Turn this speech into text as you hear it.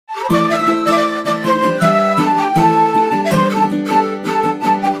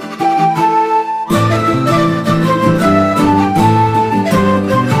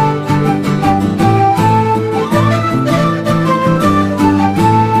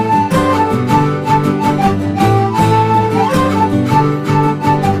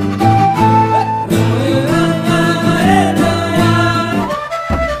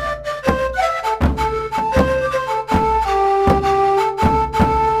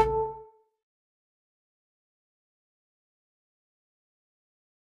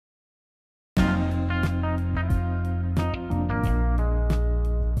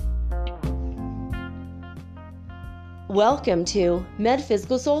Welcome to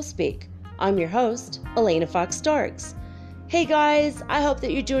Metaphysical Soul Speak. I'm your host, Elena Fox Starks. Hey guys, I hope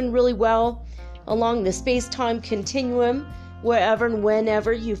that you're doing really well along the space-time continuum, wherever and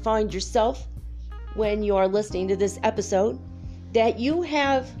whenever you find yourself when you are listening to this episode, that you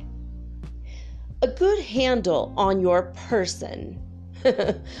have a good handle on your person,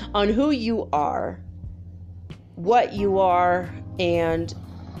 on who you are, what you are, and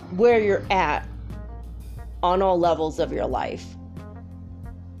where you're at on all levels of your life.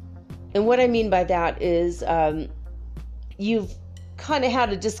 And what I mean by that is you've kind of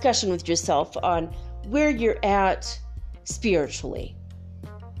had a discussion with yourself on where you're at spiritually.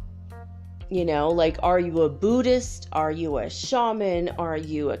 You know, like, are you a Buddhist? Are you a shaman? Are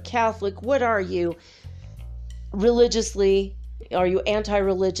you a Catholic? What are you? Religiously, are you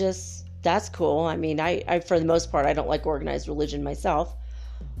anti-religious? That's cool. I mean, I for the most part, I don't like organized religion myself.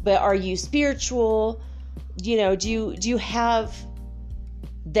 But are you spiritual? You know, do you have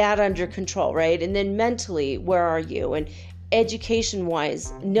that under control, right? And then mentally, where are you? And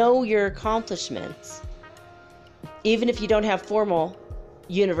education-wise, know your accomplishments. Even if you don't have formal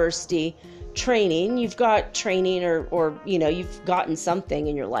university training, you've got training or you know, you've gotten something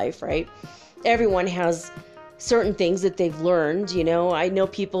in your life, right? Everyone has certain things that they've learned. You know, I know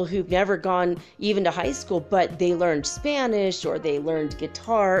people who've never gone even to high school, but they learned Spanish, or they learned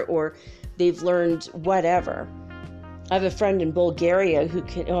guitar, or they've learned whatever. I have a friend in Bulgaria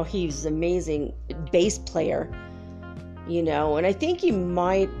who he's an amazing bass player, you know, and I think he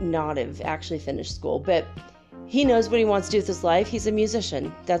might not have actually finished school, but he knows what he wants to do with his life. He's a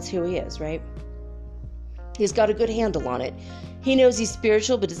musician. That's who he is, right? He's got a good handle on it. He knows he's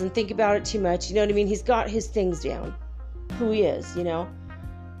spiritual, but doesn't think about it too much. You know what I mean? He's got his things down, who he is, you know?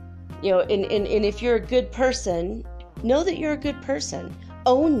 You know, and if you're a good person, know that you're a good person.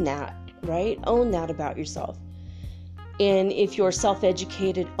 Own that. Right? Own that about yourself. And if you're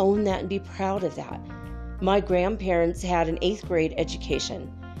self-educated, own that and be proud of that. My grandparents had an 8th grade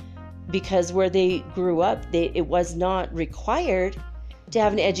education because where they grew up, it was not required to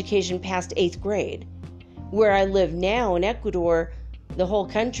have an education past 8th grade. Where I live now in Ecuador, the whole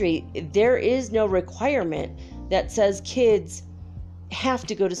country, there is no requirement that says kids have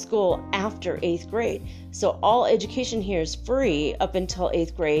to go to school after 8th grade. So all education here is free up until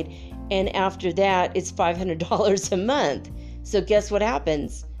 8th grade. And after that, it's $500 a month. So guess what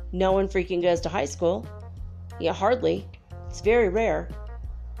happens? No one freaking goes to high school. Yeah, hardly. It's very rare.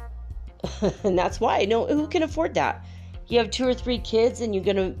 And that's why. No, who can afford that? You have 2 or 3 kids and you're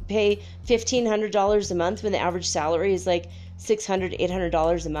going to pay $1,500 a month when the average salary is like $600,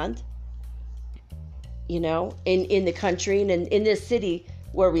 $800 a month. You know, in the country and in this city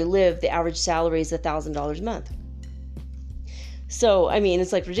where we live, the average salary is $1,000 a month. So, I mean,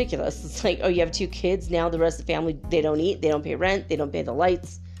 it's like ridiculous. It's like, oh, you have 2 kids. Now the rest of the family, they don't eat. They don't pay rent. They don't pay the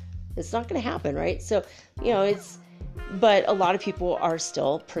lights. It's not going to happen, right? So, you know, but a lot of people are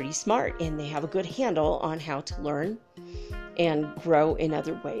still pretty smart and they have a good handle on how to learn and grow in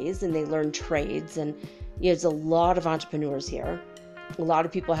other ways. And they learn trades. And you know, there's a lot of entrepreneurs here. A lot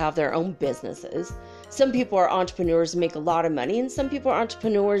of people have their own businesses. Some people are entrepreneurs and make a lot of money, and some people are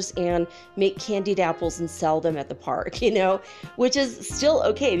entrepreneurs and make candied apples and sell them at the park, you know, which is still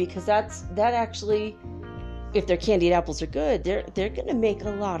okay because that actually, if their candied apples are good, they're going to make a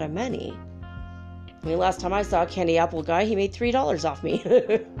lot of money. I mean, last time I saw a candy apple guy, he made $3 off me.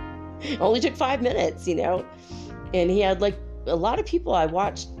 Only took 5 minutes, you know, and he had like a lot of people. I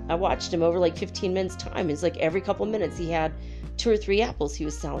watched him over like 15 minutes time. It's like every couple of minutes he had 2 or 3 apples he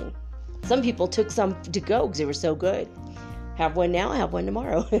was selling. Some people took some to go because they were so good. Have one now, have one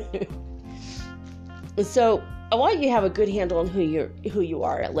tomorrow. So I want you to have a good handle on who you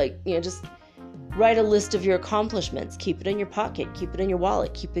are. Like, you know, just write a list of your accomplishments. Keep it in your pocket. Keep it in your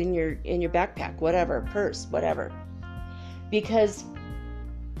wallet. Keep it in your backpack. Whatever, purse, whatever. Because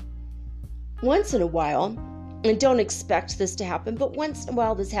once in a while, and don't expect this to happen, but once in a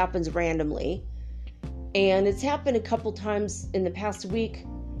while this happens randomly. And it's happened a couple times in the past week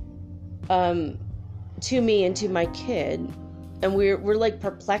to me and to my kid, and we're like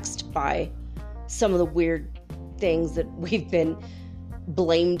perplexed by some of the weird things that we've been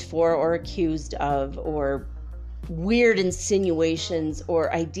blamed for or accused of, or weird insinuations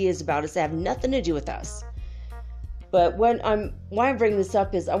or ideas about us that have nothing to do with us. But why I'm bringing this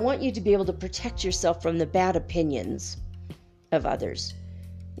up is I want you to be able to protect yourself from the bad opinions of others.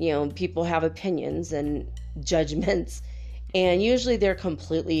 You know, people have opinions and judgments, and usually they're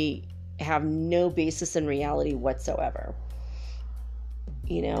completely have no basis in reality whatsoever.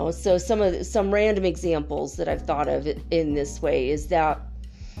 You know, so some random examples that I've thought of in this way is that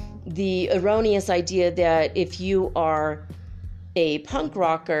the erroneous idea that if you are a punk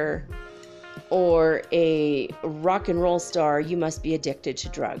rocker or a rock and roll star, you must be addicted to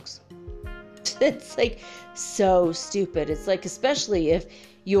drugs. It's like so stupid. It's like, especially if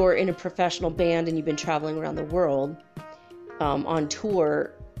you're in a professional band and you've been traveling around the world on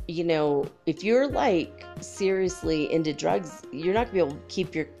tour, you know, if you're like seriously into drugs, you're not gonna be able to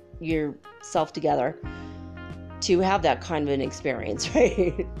keep yourself together to have that kind of an experience,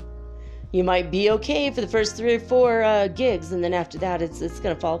 right? You might be okay for the first 3 or 4 gigs, and then after that, it's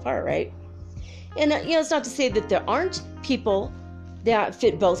gonna fall apart, right? And you know, it's not to say that there aren't people that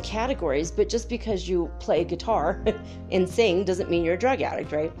fit both categories, but just because you play guitar and sing doesn't mean you're a drug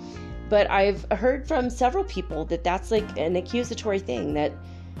addict, right? But I've heard from several people that that's like an accusatory thing that,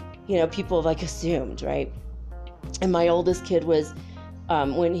 you know, people have like assumed, right? And my oldest kid was,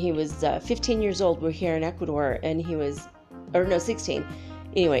 when he was 15 years old, we're here in Ecuador, and he was, 16.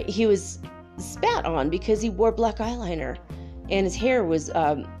 Anyway, he was spat on because he wore black eyeliner, and his hair was,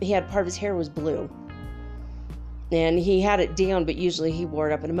 he had part of his hair was blue. And he had it down, but usually he wore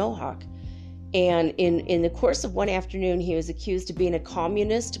it up in a mohawk. And in the course of one afternoon, he was accused of being a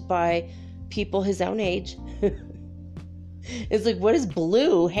communist by people his own age. It's like, what does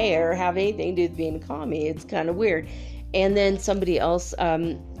blue hair have anything to do with being a commie? It's kind of weird. And then somebody else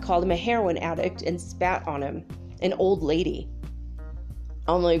called him a heroin addict and spat on him, an old lady.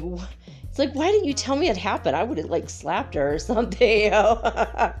 I'm like, it's like, why didn't you tell me it happened? I would have like slapped her or something, you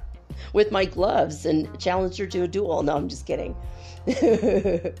know, with my gloves and challenged her to a duel. No, I'm just kidding.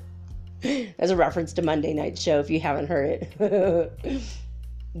 As a reference to Monday Night Show, if you haven't heard it.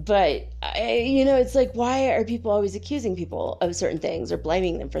 But, you know, it's like, why are people always accusing people of certain things or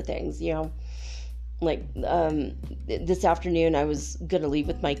blaming them for things, you know? Like, this afternoon, I was going to leave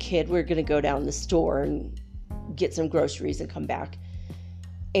with my kid. We were going to go down the store and get some groceries and come back.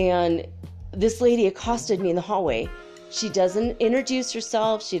 And this lady accosted me in the hallway. She doesn't introduce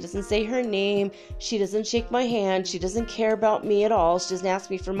herself. She doesn't say her name. She doesn't shake my hand. She doesn't care about me at all. She doesn't ask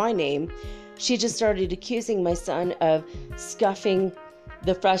me for my name. She just started accusing my son of scuffing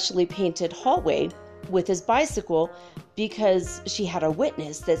the freshly painted hallway with his bicycle because she had a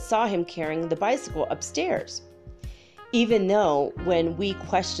witness that saw him carrying the bicycle upstairs. Even though when we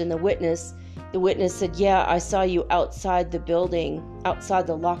questioned the witness said, yeah, I saw you outside the building, outside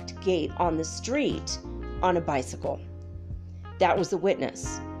the locked gate on the street on a bicycle. That was the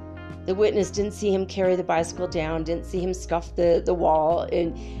witness. The witness didn't see him carry the bicycle down, didn't see him scuff the wall,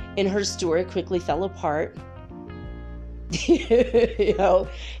 and her story quickly fell apart. You know,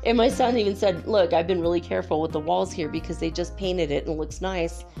 and my son even said, look, I've been really careful with the walls here because they just painted it and it looks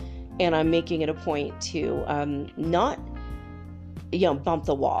nice, and I'm making it a point to not, you know, bump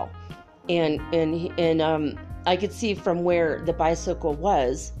the wall. And I could see from where the bicycle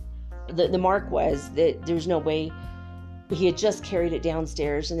was, the mark was, that there's no way he had just carried it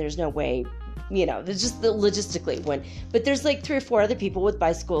downstairs, and there's no way, you know, there's just the logistically when, but there's like 3 or 4 other people with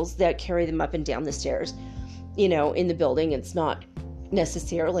bicycles that carry them up and down the stairs, you know, in the building. It's not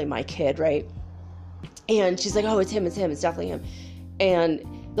necessarily my kid, right? And she's like, oh, it's him, it's definitely him. And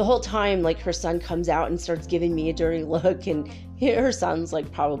the whole time, like, her son comes out and starts giving me a dirty look, and her son's like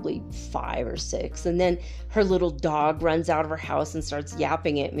probably 5 or 6, and then her little dog runs out of her house and starts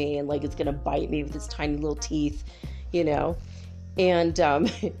yapping at me, and like it's gonna bite me with its tiny little teeth, you know. And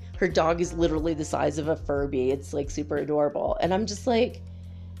her dog is literally the size of a Furby. It's like super adorable, and I'm just like,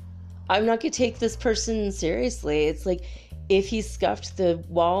 I'm not gonna take this person seriously. It's like, if he scuffed the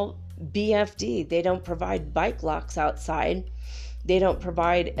wall, BFD. They don't provide bike locks outside. They don't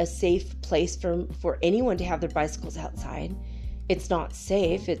provide a safe place for anyone to have their bicycles outside. It's not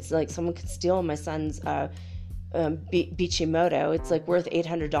safe. It's like someone could steal my son's Bichimoto. It's like worth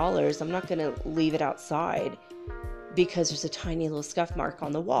 $800. I'm not going to leave it outside because there's a tiny little scuff mark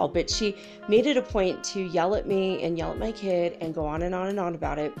on the wall. But she made it a point to yell at me and yell at my kid and go on and on and on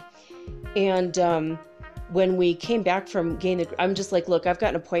about it. And when we came back from I'm just like, look, I've got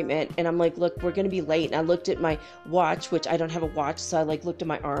an appointment, and I'm like, look, we're going to be late. And I looked at my watch, which I don't have a watch. So I like looked at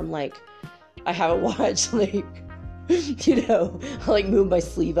my arm, like I have a watch, like, you know, I like move my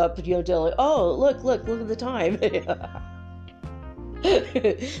sleeve up, you know, to like, oh, look at the time.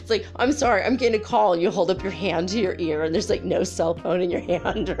 It's like, I'm sorry, I'm getting a call, and you hold up your hand to your ear, and there's like no cell phone in your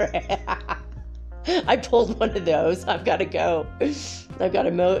hand. I pulled one of those. I've got to go. I've got a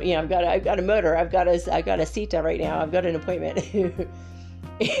I've got a motor. I've got a Cita right now. I've got an appointment.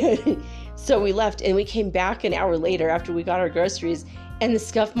 So we left, and we came back an hour later after we got our groceries, and the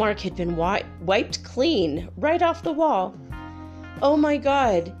scuff mark had been wiped clean right off the wall. Oh my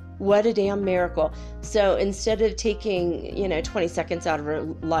God. What a damn miracle. So instead of taking, 20 seconds out of her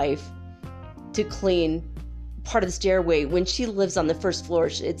life to clean part of the stairway, when she lives on the first floor,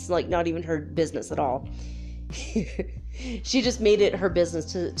 it's like not even her business at all. She just made it her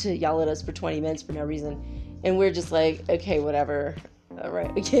business to yell at us for 20 minutes for no reason. And we're just like, okay, whatever. All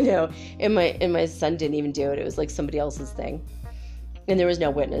right. And my son didn't even do it. It was like somebody else's thing. And there was no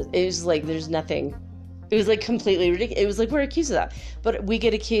witness. It was like, there's nothing. It was like completely ridiculous. It was like, we're accused of that. But we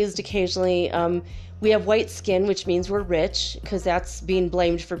get accused occasionally. We have white skin, which means we're rich, because that's being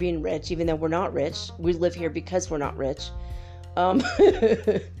blamed for being rich, even though we're not rich. We live here because we're not rich.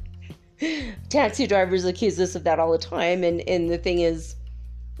 Taxi drivers accuse us of that all the time. And the thing is,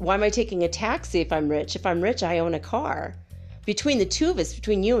 why am I taking a taxi if I'm rich? If I'm rich, I own a car. Between the two of us,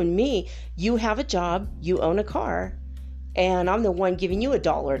 between you and me, you have a job, you own a car. And I'm the one giving you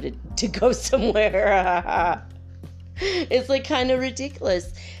 $1 to go somewhere. It's like kind of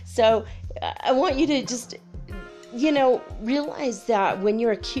ridiculous. So I want you to just, realize that when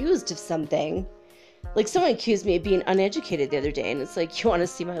you're accused of something, like someone accused me of being uneducated the other day, and it's like, you want to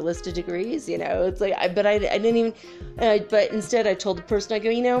see my list of degrees? It's like, I didn't even, but instead I told the person, I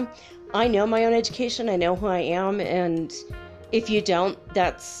go, I know my own education. I know who I am. And if you don't,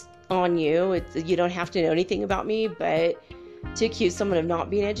 that's on you. You don't have to know anything about me, but to accuse someone of not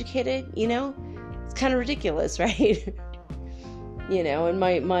being educated, it's kind of ridiculous, right? And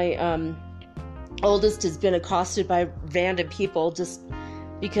my oldest has been accosted by random people just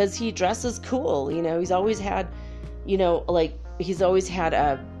because he dresses cool. He's always had, he's always had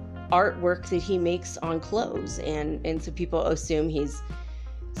a artwork that he makes on clothes, and so people assume he's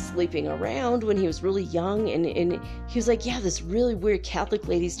sleeping around when he was really young, and he was like, yeah, this really weird Catholic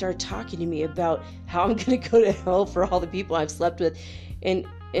lady started talking to me about how I'm gonna go to hell for all the people I've slept with, and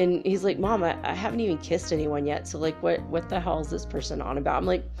he's like, Mom, I haven't even kissed anyone yet, so like what the hell is this person on about? I'm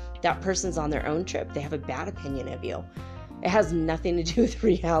like, that person's on their own trip. They have a bad opinion of you. It has nothing to do with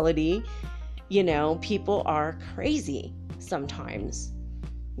reality. People are crazy sometimes,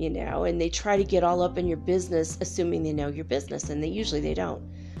 and they try to get all up in your business assuming they know your business, and they don't.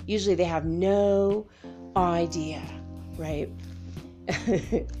 Usually they have no idea, right?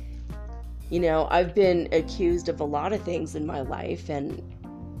 I've been accused of a lot of things in my life, and,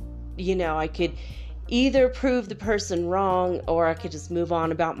 I could either prove the person wrong, or I could just move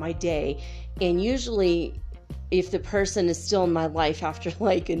on about my day. And usually, if the person is still in my life after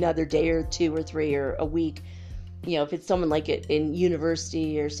like another day or 2 or 3 or a week, if it's someone like it in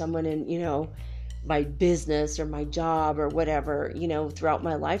university, or someone in, my business or my job or whatever, throughout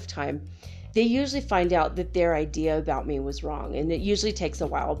my lifetime, they usually find out that their idea about me was wrong. And it usually takes a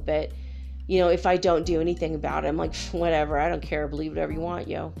while, but, if I don't do anything about it, I'm like, whatever, I don't care, believe whatever you want,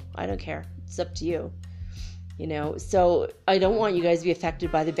 I don't care. It's up to you, So I don't want you guys to be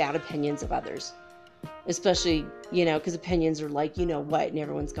affected by the bad opinions of others, especially, because opinions are like, what, and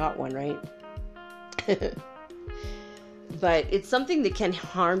everyone's got one, right? But it's something that can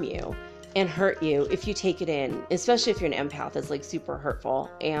harm you and hurt you if you take it in, especially if you're an empath. It's like super hurtful.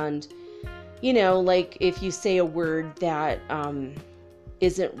 And, like if you say a word that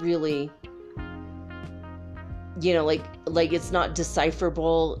isn't really, like it's not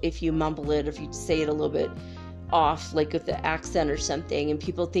decipherable if you mumble it, if you say it a little bit off, like with the accent or something, and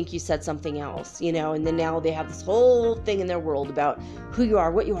people think you said something else, and then now they have this whole thing in their world about who you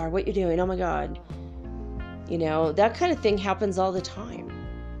are, what you're doing. Oh my God. That kind of thing happens all the time.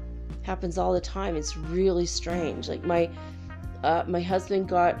 It's really strange. Like my husband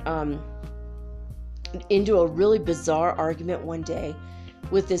got into a really bizarre argument one day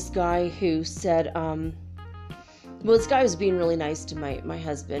with this guy who said, this guy was being really nice to my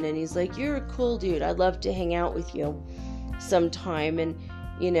husband, and he's like, you're a cool dude. I'd love to hang out with you sometime. And,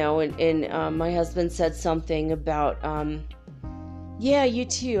 my husband said something about, yeah, you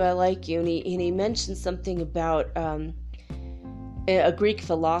too, I like you. And he mentioned something about a Greek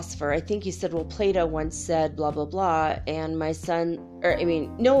philosopher. I think he said, well, Plato once said blah, blah, blah. And my son,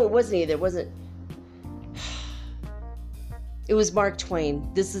 no, it wasn't either. It wasn't. It was Mark Twain.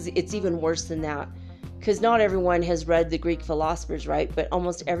 It's even worse than that, because not everyone has read the Greek philosophers, right? But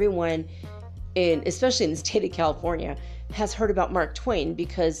almost everyone, especially in the state of California, has heard about Mark Twain,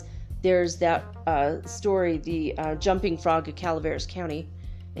 because there's that story, the Jumping Frog of Calaveras County.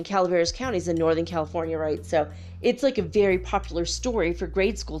 And Calaveras County is in Northern California, right? So it's like a very popular story for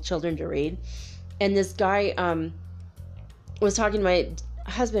grade school children to read. And this guy was talking to my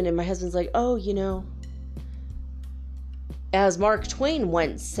husband, and my husband's like, oh, as Mark Twain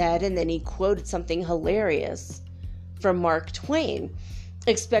once said, and then he quoted something hilarious from Mark Twain,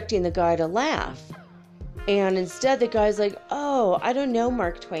 expecting the guy to laugh. And instead the guy's like, oh, I don't know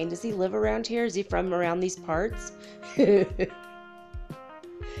Mark Twain. Does he live around here? Is he from around these parts? And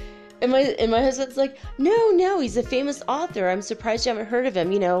my husband's like, no, he's a famous author. I'm surprised you haven't heard of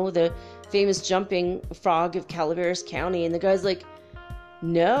him. The famous Jumping Frog of Calaveras County. And the guy's like,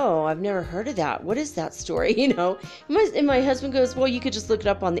 no, I've never heard of that. What is that story? And my husband goes, well, you could just look it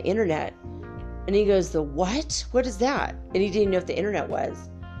up on the internet. And he goes, the what? What is that? And he didn't know what the internet was.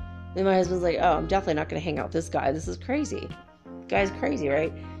 And my husband's like, oh, I'm definitely not going to hang out with this guy. This is crazy. The guy's crazy,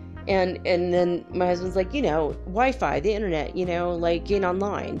 right? And then my husband's like, Wi-Fi, the internet, like getting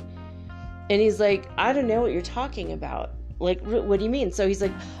online. And he's like, I don't know what you're talking about. Like, what do you mean? So he's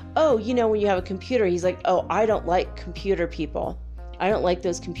like, oh, when you have a computer, he's like, oh, I don't like computer people. I don't like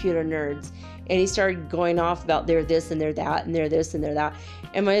those computer nerds. And he started going off about they're this and they're that and they're this and they're that.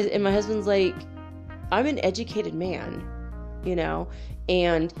 And my husband's like, I'm an educated man,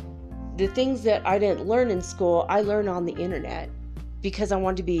 and the things that I didn't learn in school, I learned on the internet, because I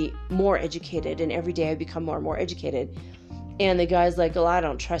wanted to be more educated, and every day I become more and more educated. And the guy's like, well, I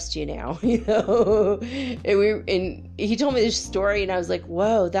don't trust you now, and he told me this story, and I was like,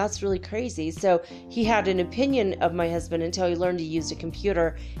 whoa, that's really crazy. So he had an opinion of my husband until he learned to use a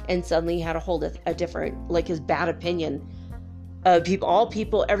computer, and suddenly he had to hold a different, like, his bad opinion of all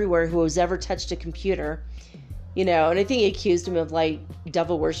people everywhere who has ever touched a computer, and I think he accused him of like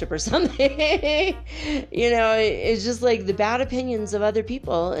devil worship or something. It's just like the bad opinions of other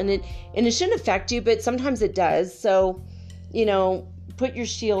people, and it shouldn't affect you, but sometimes it does. So, put your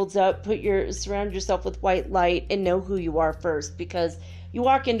shields up, surround yourself with white light, and know who you are first, because you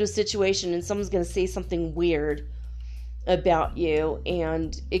walk into a situation and someone's going to say something weird about you,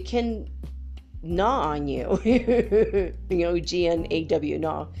 and it can gnaw on you.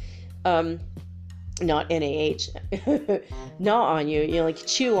 GNAW, not NAH. Gnaw on you, like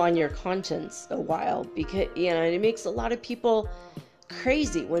chew on your conscience a while, because and it makes a lot of people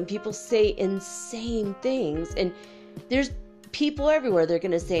crazy when people say insane things. And there's people everywhere, they're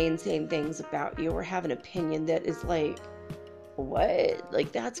going to say insane things about you or have an opinion that is like, what?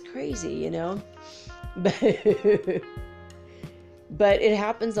 Like, that's crazy, But it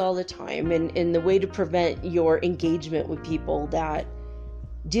happens all the time. And the way to prevent your engagement with people that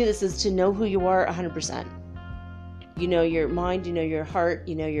do this is to know who you are 100%. Your mind, your heart,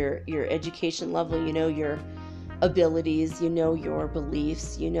 your education level, your abilities, your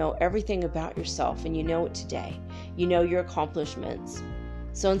beliefs, everything about yourself, and it today. Your accomplishments.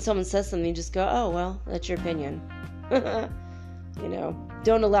 So when someone says something, you just go, oh, well, that's your opinion.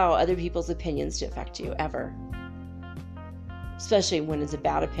 Don't allow other people's opinions to affect you, ever. Especially when it's a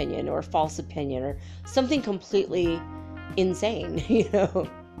bad opinion or a false opinion or something completely insane.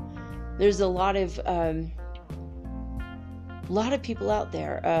 There's a lot of people out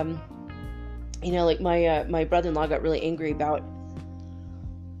there. Like my brother-in-law got really angry about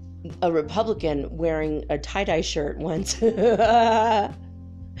a Republican wearing a tie-dye shirt once. And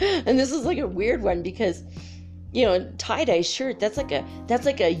this is like a weird one, because tie-dye shirt, that's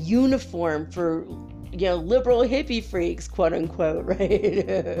like a uniform for liberal hippie freaks, quote unquote,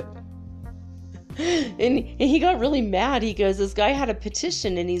 right? and he got really mad. He goes, this guy had a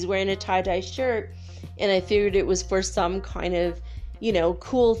petition and he's wearing a tie-dye shirt, and I figured it was for some kind of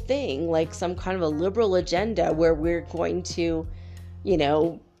cool thing, like some kind of a liberal agenda where we're going to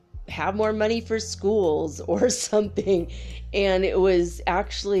have more money for schools or something. And it was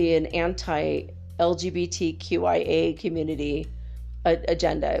actually an anti-LGBTQIA community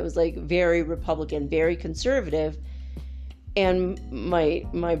agenda. It was like very Republican, very conservative. And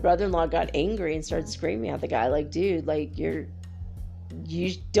my brother-in-law got angry and started screaming at the guy, like, dude, like, you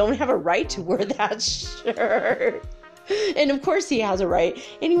don't have a right to wear that shirt. And of course he has a right.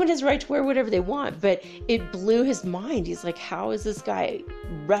 Anyone has a right to wear whatever they want. But it blew his mind. He's like, how is this guy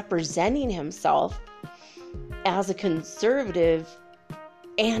representing himself as a conservative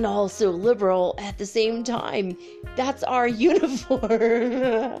and also liberal at the same time? That's our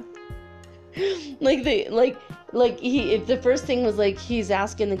uniform. like like if the first thing was like he's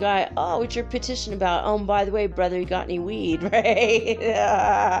asking the guy, oh, what's your petition about? Oh, and by the way, brother, you got any weed,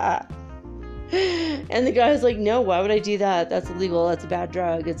 right? And the guy's like, no, why would I do that? That's illegal. That's a bad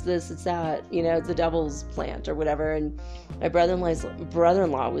drug. It's this, it's that. It's the devil's plant or whatever. And my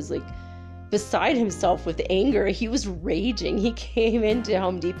brother-in-law was like beside himself with anger. He was raging. He came into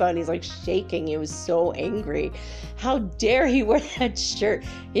Home Depot and he's like shaking. He was so angry. How dare he wear that shirt?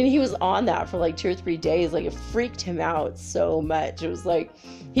 And he was on that for like 2 or 3 days. Like, it freaked him out so much. It was like,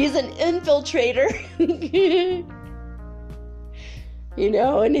 he's an infiltrator.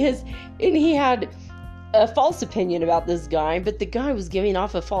 And he had a false opinion about this guy, but the guy was giving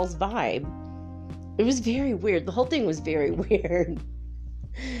off a false vibe. It was very weird. The whole thing was very weird.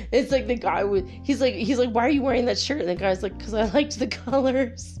 It's like the guy he's like, why are you wearing that shirt? And the guy's like, because I liked the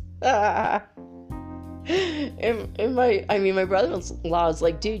colors. And my brother-in-law was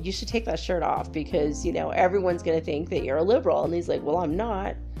like, dude, you should take that shirt off because, everyone's going to think that you're a liberal. And he's like, well, I'm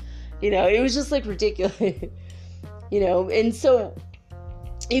not. It was just like ridiculous. And so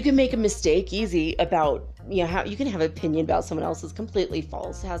you can make a mistake easy about, how you can have an opinion about someone else that's completely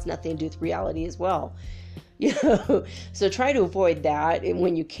false. It has nothing to do with reality as well. So try to avoid that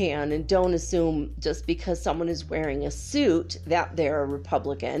when you can, and don't assume just because someone is wearing a suit that they're a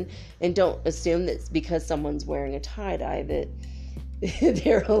Republican, and don't assume that because someone's wearing a tie-dye that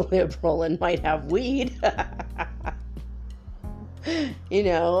they're a liberal and might have weed.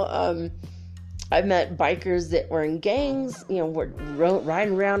 I've met bikers that were in gangs, were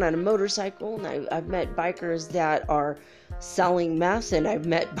riding around on a motorcycle, and I've met bikers that are selling meth, and I've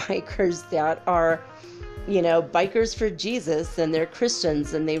met bikers that are, bikers for Jesus, and they're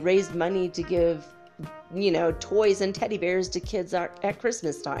Christians, and they raise money to give, toys and teddy bears to kids at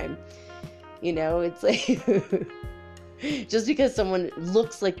Christmas time. It's like, just because someone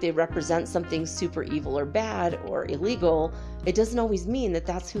looks like they represent something super evil or bad or illegal, it doesn't always mean that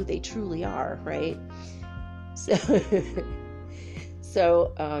that's who they truly are, right?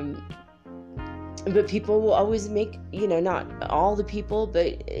 But people will always make, not all the people,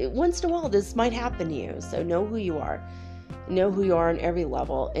 but once in a while this might happen to you. So know who you are. Know who you are on every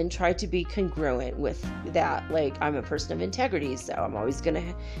level, and try to be congruent with that. Like, I'm a person of integrity, so I'm always going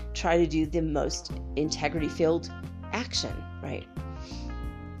to try to do the most integrity-filled action, right?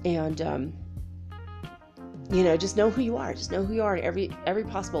 And, just know who you are. Just know who you are at every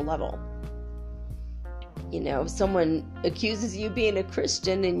possible level. If someone accuses you of being a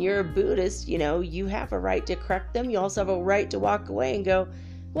Christian and you're a Buddhist, you have a right to correct them. You also have a right to walk away and go,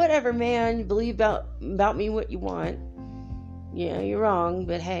 whatever, man, you believe about me what you want. You're wrong,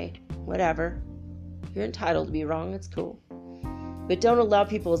 but hey, whatever. You're entitled to be wrong. It's cool. But don't allow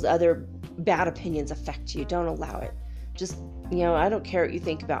people's other bad opinions affect you. Don't allow it. Just, I don't care what you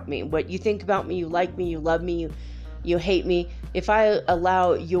think about me. What you think about me, you like me, you love me, you hate me. If I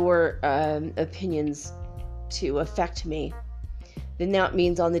allow your opinions to affect me, then that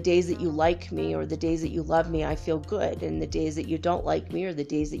means on the days that you like me or the days that you love me, I feel good. And the days that you don't like me or the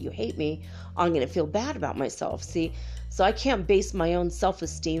days that you hate me, I'm going to feel bad about myself. See, so I can't base my own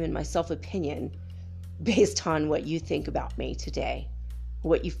self-esteem and my self-opinion based on what you think about me today,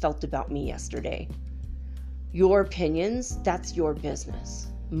 what you felt about me yesterday. Your opinions, that's your business.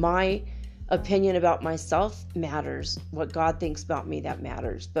 My opinion about myself matters. What God thinks about me, that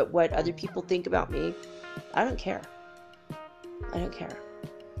matters. But what other people think about me, I don't care. I don't care.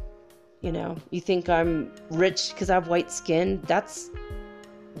 You think I'm rich because I have white skin? That's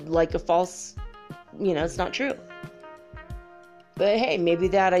like a false, it's not true. But hey, maybe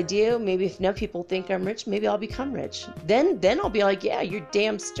that idea, maybe if enough people think I'm rich, maybe I'll become rich. Then I'll be like, yeah, you're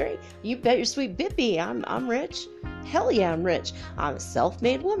damn straight. You bet your sweet bippy, I'm rich. Hell yeah, I'm rich. I'm a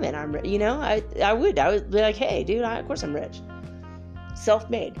self-made woman. I'm rich. I would be like, hey, dude, of course I'm rich.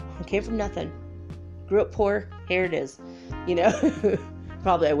 Self-made. I came from nothing. Grew up poor. Here it is.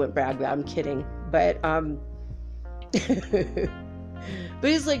 Probably I wouldn't brag about it. I'm kidding. But but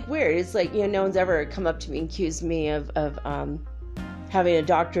it's like weird. It's like, no one's ever come up to me and accused me of having a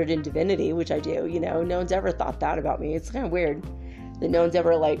doctorate in divinity, which I do. No one's ever thought that about me. It's kind of weird that no one's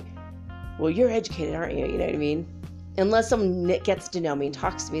ever like, well, you're educated, aren't you? You know what I mean? Unless someone gets to know me and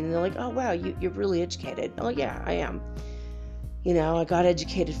talks to me, and they're like, oh, wow, you're really educated. Oh, yeah, I am. I got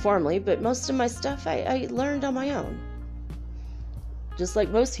educated formally, but most of my stuff I learned on my own. Just like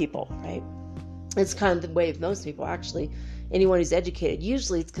most people, right? It's kind of the way of most people, actually. Anyone who's educated,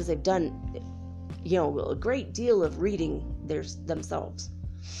 usually it's because they've done, a great deal of reading themselves.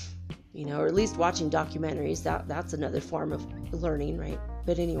 Or at least watching documentaries. That's another form of learning, right?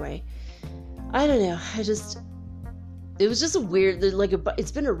 But anyway, I don't know. it was just a weird,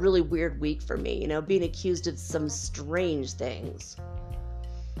 it's been a really weird week for me, being accused of some strange things.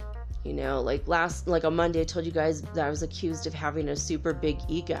 Like on Monday, I told you guys that I was accused of having a super big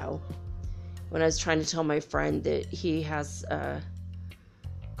ego when I was trying to tell my friend that he has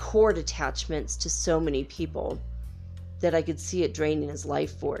cord attachments to so many people that I could see it draining his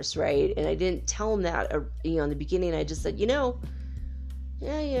life force, right? And I didn't tell him that, in the beginning. I just said, yeah,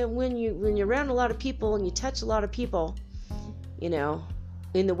 when you're around a lot of people and you touch a lot of people, in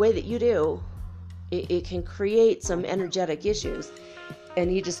the way that you do, it can create some energetic issues. And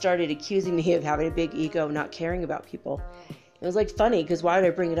he just started accusing me of having a big ego, not caring about people. It was funny, because why would I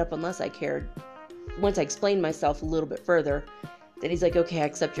bring it up unless I cared? Once I explained myself a little bit further, then he's like, okay, I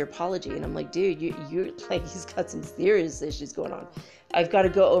accept your apology. And I'm like, dude, you're he's got some serious issues going on. I've got to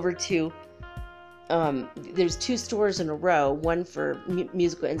go over to, there's 2 stores in a row, one for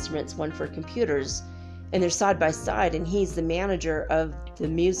musical instruments, one for computers, and they're side by side, and he's the manager of the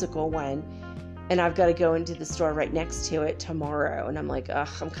musical one, and I've got to go into the store right next to it tomorrow. And I'm like, ugh,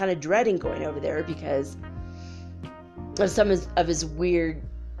 I'm kind of dreading going over there because of some of his weird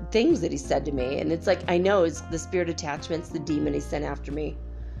things that he said to me. And it's I know it's the spirit attachments, the demon he sent after me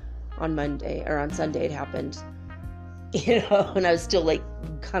on Monday, or on Sunday it happened, and I was still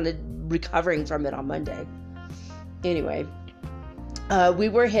kind of recovering from it on Monday. Anyway, we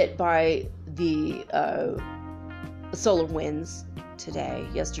were hit by the solar winds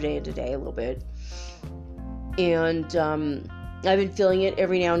yesterday and today a little bit. And I've been feeling it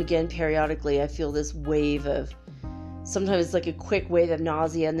every now and again, periodically. I feel this wave of, sometimes it's like a quick wave of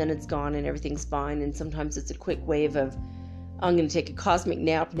nausea and then it's gone and everything's fine. And sometimes it's a quick wave of, I'm going to take a cosmic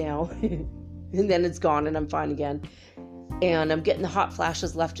nap now. And then it's gone and I'm fine again. And I'm getting the hot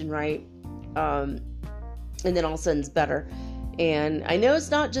flashes left and right. And then all of a sudden it's better. And I know it's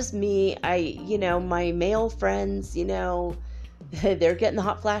not just me. My male friends, they're getting the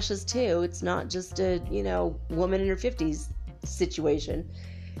hot flashes too. It's not just a, woman in her 50s situation.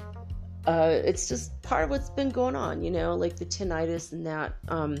 It's just part of what's been going on, like the tinnitus and that,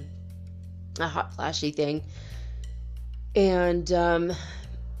 a hot flashy thing. And,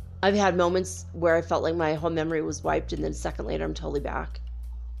 I've had moments where I felt like my whole memory was wiped, and then a second later, I'm totally back.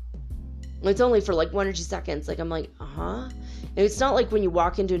 It's only for 1 or 2 seconds. I'm like, And it's not like when you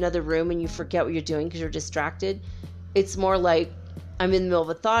walk into another room and you forget what you're doing because you're distracted. It's more like I'm in the middle of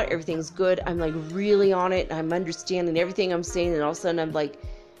a thought, everything's good, I'm really on it, I'm understanding everything I'm saying, and all of a sudden I'm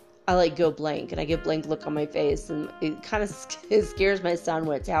I go blank, and I get blank look on my face, and it kind of scares my son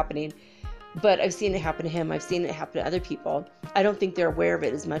when it's happening. But I've seen it happen to him. I've seen it happen to other people. I don't think they're aware of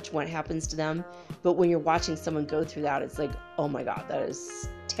it as much when it happens to them. But when you're watching someone go through that, it's oh my God, that is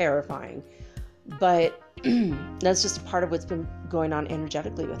terrifying. But that's just a part of what's been going on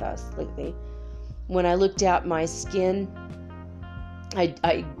energetically with us lately. When I looked at my skin,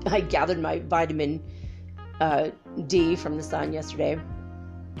 I gathered my vitamin D from the sun yesterday.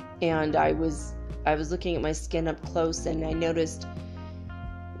 And I was looking at my skin up close, and I noticed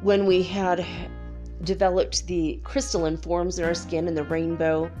when we had developed the crystalline forms in our skin and the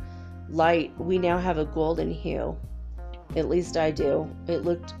rainbow light, we now have a golden hue. At least I do.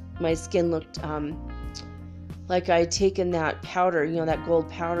 My skin looked like I had taken that powder, that gold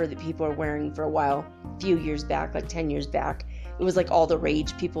powder that people are wearing for a while, a few years back, 10 years back. It was all the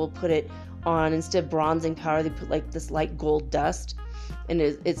rage. People put it on, instead of bronzing powder, they put this light gold dust. And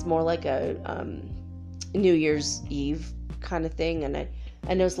it's more like a New Year's Eve kind of thing. And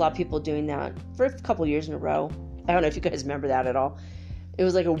I noticed a lot of people doing that for a couple years in a row. I don't know if you guys remember that at all. It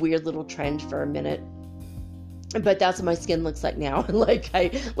was a weird little trend for a minute. But that's what my skin looks like now.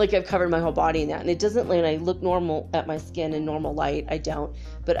 I've covered my whole body in that. And it doesn't, when I look normal at my skin in normal light, I don't.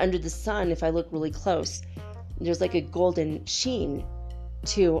 But under the sun, if I look really close, there's a golden sheen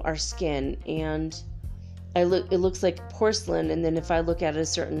to our skin. And it looks like porcelain. And then if I look at a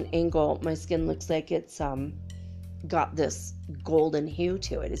certain angle, my skin looks like it's got this golden hue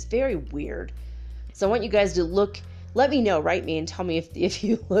to it. It's very weird. So I want you guys to let me know, write me and tell me if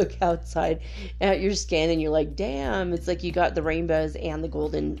you look outside at your skin and you're damn, it's you got the rainbows and the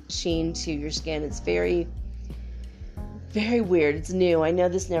golden sheen to your skin. It's very, very weird. It's new. I know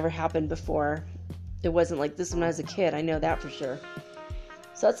this never happened before. It wasn't like this when I was a kid. I know that for sure.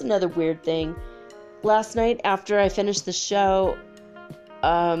 So that's another weird thing. Last night after I finished the show,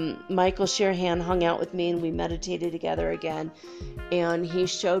 Michael Sherahan hung out with me and we meditated together again, and he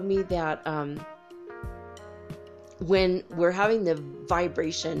showed me that when we're having the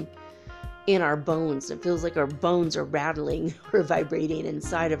vibration in our bones, it feels like our bones are rattling or vibrating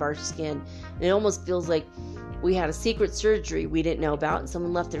inside of our skin, and it almost feels like we had a secret surgery we didn't know about and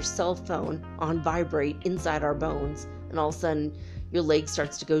someone left their cell phone on vibrate inside our bones, and all of a sudden your leg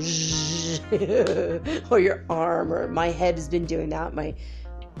starts to go or your arm, or my head has been doing that. My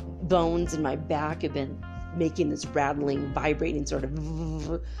bones and my back have been making this rattling, vibrating sort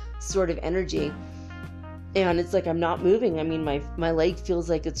of energy. And it's like I'm not moving. I mean, my leg feels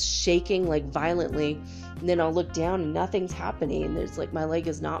like it's shaking like violently. And then I'll look down and nothing's happening. And there's like my leg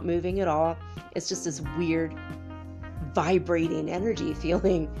is not moving at all. It's just this weird vibrating energy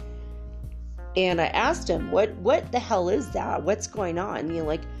feeling. And I asked him, what the hell is that? What's going on? You know,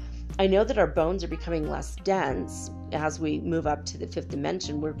 like, I know that our bones are becoming less dense as we move up to the fifth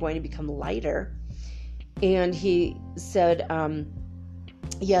dimension. We're going to become lighter. And he said,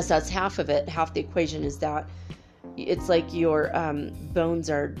 yes, that's half of it. Half the equation is that it's like your bones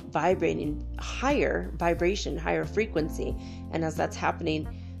are vibrating higher vibration, higher frequency. And as that's happening,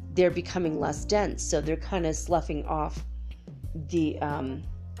 they're becoming less dense. So they're kind of sloughing off the,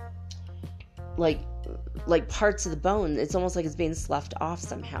 like parts of the bone. It's almost like it's being sloughed off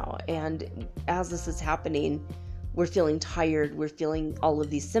somehow. And as this is happening, we're feeling tired. We're feeling all of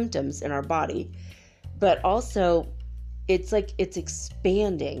these symptoms in our body. But also, it's like it's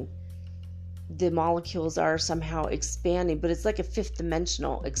expanding. The molecules are somehow expanding, but it's like a fifth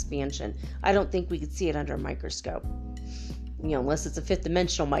dimensional expansion. I don't think we could see it under a microscope, unless it's a fifth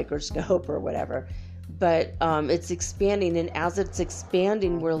dimensional microscope or whatever. But it's expanding, and as it's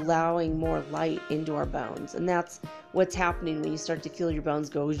expanding, we're allowing more light into our bones. And that's what's happening when you start to feel your bones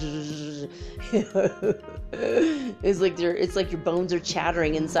go. It's like your bones are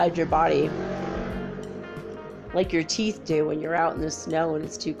chattering inside your body, like your teeth do when you're out in the snow and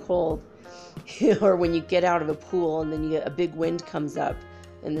it's too cold. Or when you get out of a pool and then you get a big wind comes up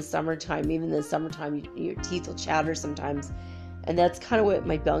in the summertime. Even in the summertime, your teeth will chatter sometimes. And that's kind of what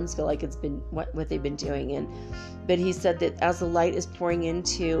my bones feel like it's been, what they've been doing. But he said that as the light is pouring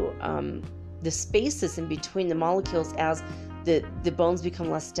into the spaces in between the molecules, as the bones become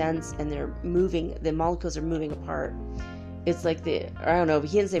less dense and they're moving, the molecules are moving apart. It's like I don't know, but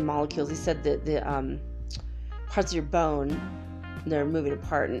he didn't say molecules. He said that the parts of your bone, they're moving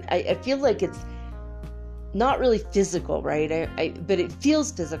apart. And I feel like it's not really physical, right? But it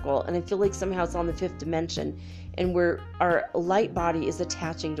feels physical, and I feel like somehow it's on the fifth dimension, and our light body is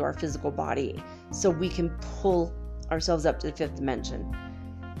attaching to our physical body, so we can pull ourselves up to the fifth dimension.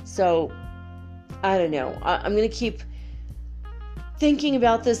 So, I don't know. I'm going to keep thinking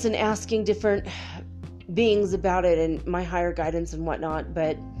about this and asking different beings about it and my higher guidance and whatnot,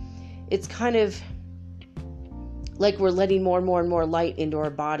 but it's kind of like we're letting more and more and more light into our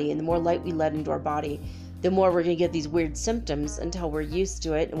body, and the more light we let into our body, the more we're going to get these weird symptoms until we're used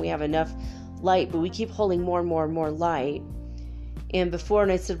to it and we have enough light. But we keep holding more and more and more light. And before, when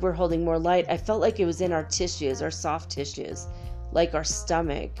I said we're holding more light, I felt like it was in our tissues, our soft tissues, like our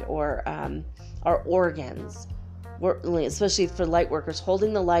stomach or our organs. Especially for light workers,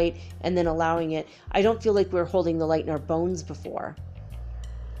 holding the light and then allowing it. I don't feel like we were holding the light in our bones before.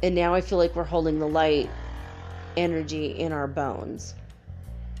 And now I feel like we're holding the light energy in our bones.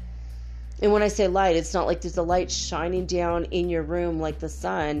 And when I say light, it's not like there's a light shining down in your room like the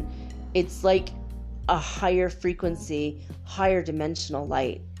sun. It's like a higher frequency, higher dimensional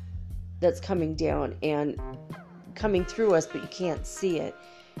light that's coming down and coming through us, but you can't see it.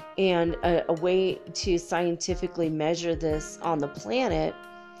 And a way to scientifically measure this on the planet,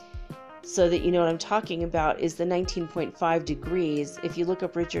 so that you know what I'm talking about, is the 19.5 degrees. If you look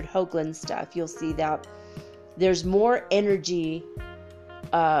up Richard Hoagland's stuff, you'll see that there's more energy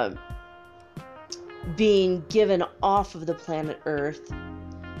being given off of the planet Earth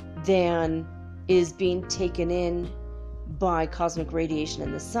than is being taken in by cosmic radiation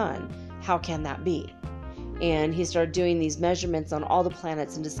in the sun. How can that be? And he started doing these measurements on all the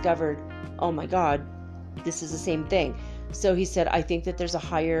planets and discovered, oh my God, this is the same thing. So he said, I think that there's a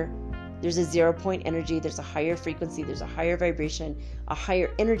 0 point energy, there's a higher frequency, there's a higher vibration, a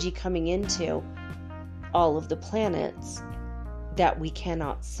higher energy coming into all of the planets that we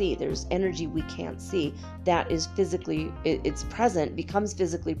cannot see. There's energy we can't see that is physically, it's present, becomes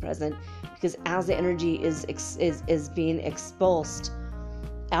physically present, because as the energy is being expulsed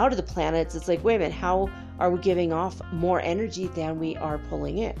out of the planets, it's like, wait a minute, how are we giving off more energy than we are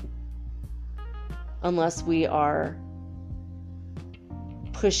pulling in? Unless we are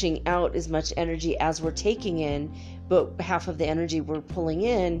pushing out as much energy as we're taking in, but half of the energy we're pulling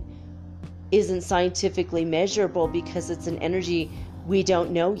in isn't scientifically measurable because it's an energy we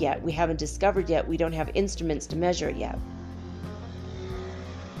don't know yet. We haven't discovered yet. We don't have instruments to measure it yet.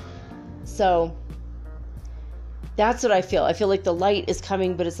 So that's what I feel. I feel like the light is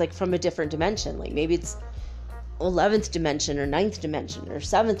coming, but it's like from a different dimension. Like maybe it's 11th dimension or 9th dimension or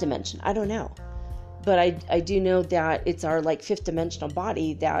 7th dimension. I don't know. But I do know that it's our like fifth dimensional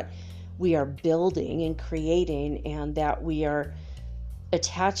body that we are building and creating, and that we are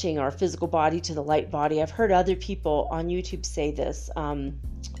attaching our physical body to the light body. I've heard other people on YouTube say this. Oh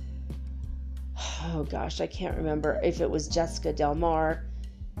gosh, I can't remember if it was Jessica Del Mar.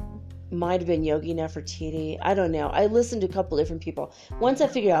 Might have been Yogi Nefertiti. I don't know. I listened to a couple different people. Once I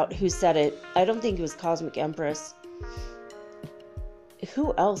figured out who said it, I don't think it was Cosmic Empress.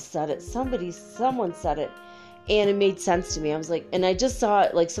 Who else said it? Someone said it. And it made sense to me. I was like, and I just saw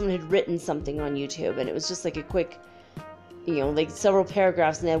it like someone had written something on YouTube, and it was just like a quick, like several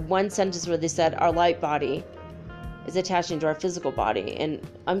paragraphs, and they had one sentence where they said, our light body is attaching to our physical body. And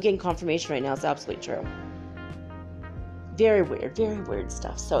I'm getting confirmation right now it's absolutely true. Very weird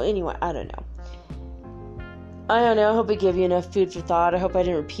stuff. So anyway, I don't know. I hope I gave you enough food for thought. I hope I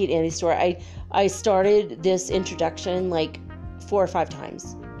didn't repeat Andy's story. I started this introduction like 4 or 5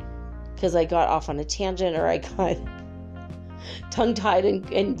 times because I got off on a tangent, or I got tongue-tied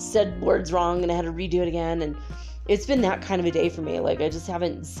and said words wrong, and I had to redo it again. And it's been that kind of a day for me. Like, I just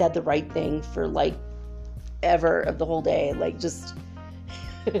haven't said the right thing for like ever of the whole day. Like, just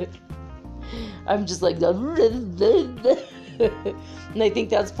I'm just like and I think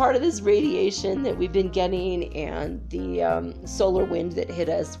that's part of this radiation that we've been getting, and the solar wind that hit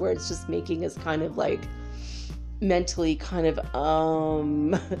us, where it's just making us kind of like mentally kind of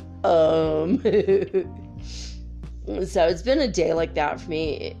So it's been a day like that for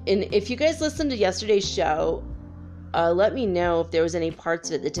me. And if you guys listened to yesterday's show, let me know if there was any parts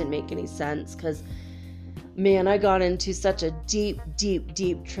of it that didn't make any sense, because man, I got into such a deep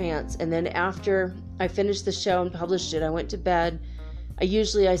trance. And then after I finished the show and published it, I went to bed.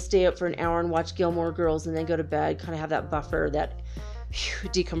 I stay up for an hour and watch Gilmore Girls and then go to bed, kind of have that buffer, that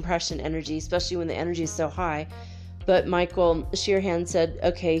decompression energy, especially when the energy is so high. But Michael Sheerhan said,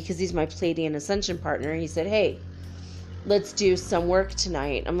 okay, because he's my Pleiadian Ascension partner, he said, hey, let's do some work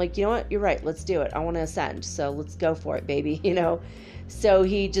tonight. I'm like, you know what? You're right. Let's do it. I want to ascend. So let's go for it, baby. So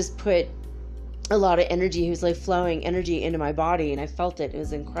he just put a lot of energy. He was like flowing energy into my body, and I felt it. It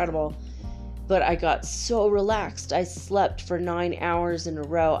was incredible. But I got so relaxed. I slept for 9 hours in a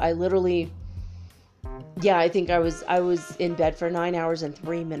row. I literally, I think I was in bed for 9 hours and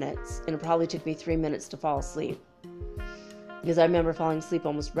 3 minutes, and it probably took me 3 minutes to fall asleep, because I remember falling asleep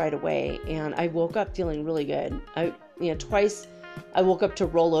almost right away, and I woke up feeling really good. Twice I woke up to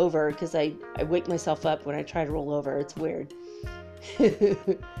roll over, because I wake myself up when I try to roll over. It's weird.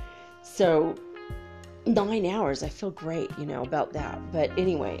 So 9 hours, I feel great, about that. But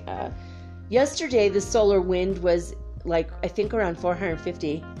anyway, yesterday the solar wind was like, I think around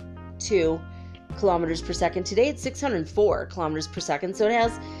 452 kilometers per second. Today it's 604 kilometers per second. So it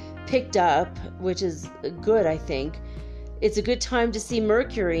has picked up, which is good, I think. It's a good time to see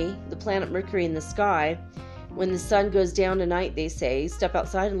Mercury, the planet Mercury, in the sky. When the sun goes down tonight, they say, step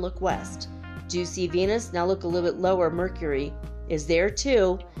outside and look west. Do you see Venus? Now look a little bit lower. Mercury is there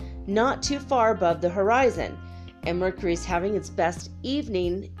too, not too far above the horizon. And Mercury is having its best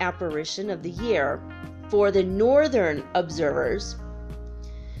evening apparition of the year for the northern observers.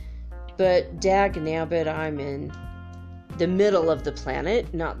 But dagnabbit, I'm in the middle of the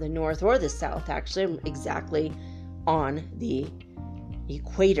planet, not the north or the south, actually. I'm exactly on the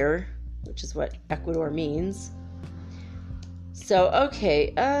equator, which is what Ecuador means. So,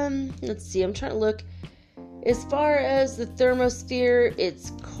 okay, let's see, I'm trying to look. As far as the thermosphere,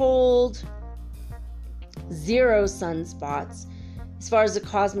 it's cold, 0 sunspots. As far as the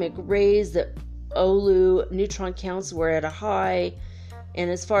cosmic rays, the Oulu neutron counts were at a high.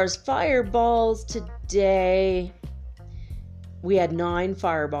 And as far as fireballs, today we had 9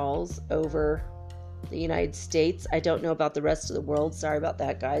 fireballs over the United States. I don't know about the rest of the world. Sorry about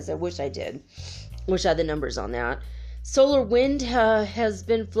that, guys. I wish I did. Wish I had the numbers on that. Solar wind has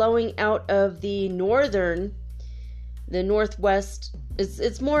been flowing out of the northwest.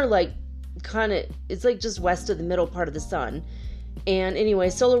 It's more like it's like just west of the middle part of the sun. And anyway,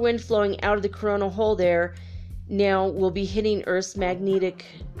 solar wind flowing out of the coronal hole there now will be hitting Earth's magnetic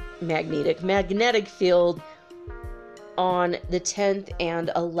field on the 10th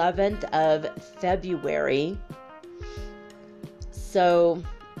and 11th of February. So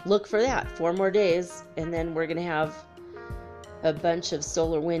look for that. 4 more days, and then we're going to have a bunch of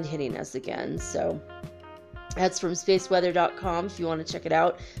solar wind hitting us again. So that's from spaceweather.com if you want to check it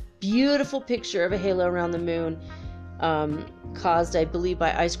out. Beautiful picture of a halo around the moon, caused, I believe,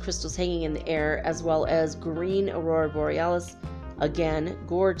 by ice crystals hanging in the air, as well as green aurora borealis. Again,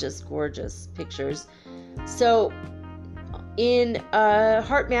 gorgeous pictures. So in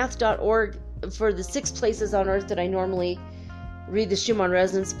heartmath.org, for the 6 places on Earth that I normally read the Schumann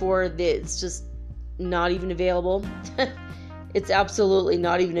resonance for, it's just not even available. It's absolutely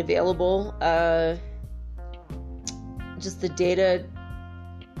not even available. Just the data,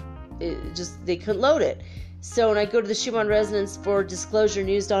 they couldn't load it. So when I go to the Schumann resonance for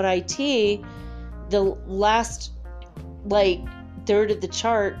disclosurenews.it, the last third of the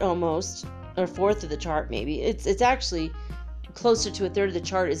chart almost, or fourth of the chart maybe, it's actually closer to a third of the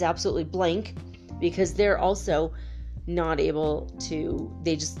chart is absolutely blank, because they're also not able to,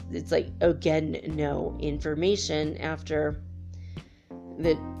 it's like, again, no information after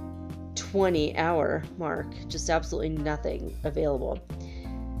the 20-hour mark, just absolutely nothing available.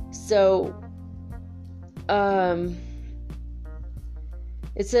 So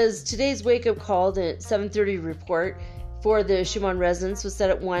it says today's wake-up call, the 7:30 report for the Schumann resonance was set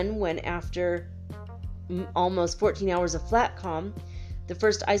at 1 when, after almost 14 hours of flat calm, the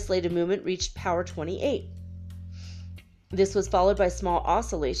first isolated movement reached power 28. This was followed by small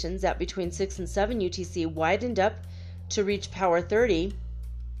oscillations that between 6 and 7 UTC widened up to reach power 30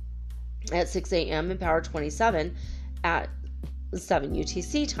 at 6 a.m. and power 27 at 7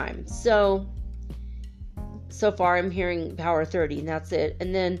 UTC time. So far I'm hearing power 30, and that's it.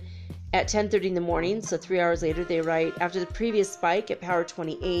 And then at 10:30 in the morning, so 3 hours later, they write, after the previous spike at power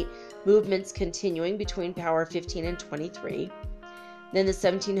 28, movements continuing between power 15 and 23. Then the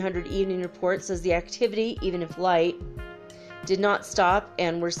 1700 evening report says the activity, even if light, did not stop,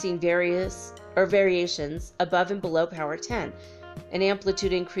 and we're seeing variations above and below power 10. An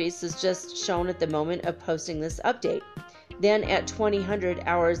amplitude increase is just shown at the moment of posting this update. Then at 2000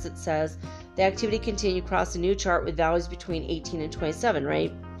 hours, it says the activity continued across a new chart with values between 18 and 27,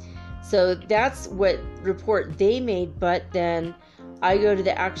 right? So that's what report they made, but then I go to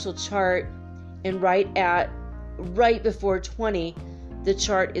the actual chart, and right before 20, the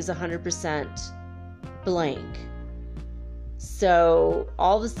chart is 100% blank. So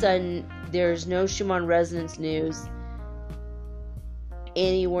all of a sudden, there's no Schumann resonance news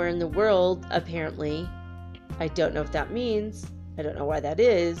anywhere in the world, apparently. I don't know what that means. I don't know why that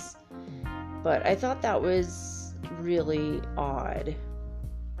is. But I thought that was really odd.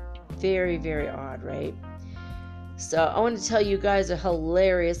 Very, very odd, right? So I want to tell you guys a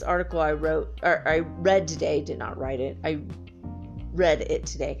hilarious article I read today. Did not write it. I read it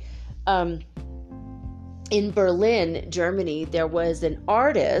today. In Berlin, Germany, there was an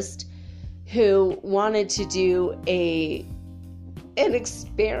artist who wanted to do an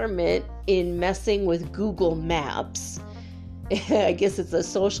experiment in messing with Google Maps. I guess it's a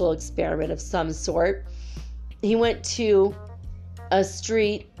social experiment of some sort. He went to a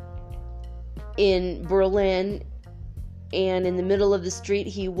street in Berlin, and in the middle of the street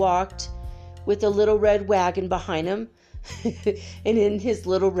he walked with a little red wagon behind him. And in his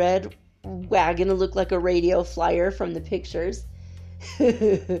little red wagon, it looked like a radio flyer from the pictures.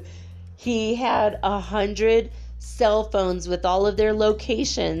 He had 100 cell phones with all of their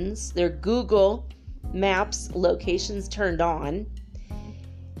locations, their Google Maps locations turned on.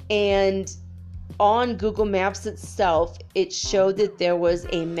 And on Google Maps itself, it showed that there was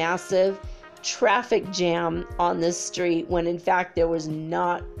a massive traffic jam on this street, when in fact there was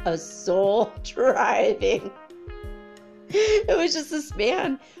not a soul driving. It was just this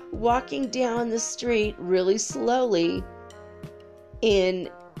man walking down the street really slowly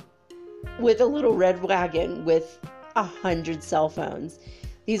with a little red wagon with 100 cell phones.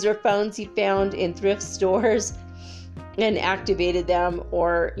 These are phones he found in thrift stores and activated them,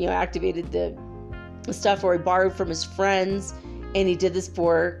 or activated the stuff, or he borrowed from his friends. And he did this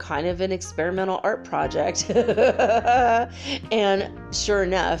for kind of an experimental art project. And sure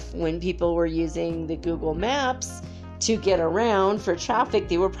enough, when people were using the Google Maps to get around for traffic,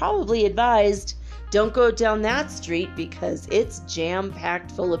 they were probably advised, don't go down that street because it's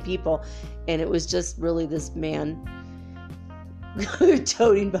jam-packed full of people. And it was just really this man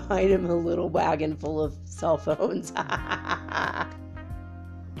toting behind him a little wagon full of cell phones.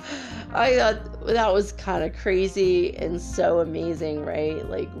 I thought that was kind of crazy and so amazing, right?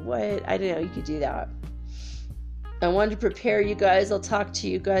 Like, what? I didn't know you could do that. I wanted to prepare you guys. I'll talk to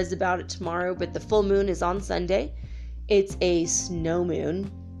you guys about it tomorrow, but the full moon is on Sunday. It's a snow moon.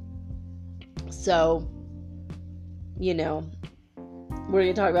 So, we're going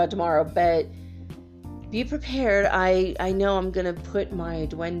to talk about it tomorrow, but be prepared. I know I'm going to put my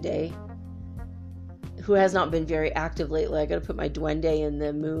duende, who has not been very active lately. I got to put my duende in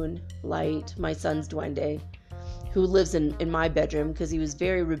the moonlight, my son's duende, who lives in my bedroom, because he was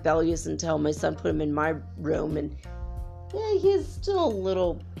very rebellious until my son put him in my room. And yeah, he's still a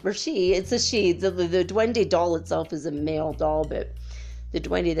little, or she, it's a she. The duende doll itself is a male doll, but the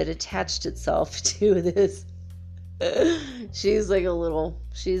duende that attached itself to this, she's a little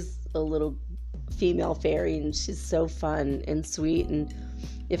female fairy, and she's so fun and sweet. And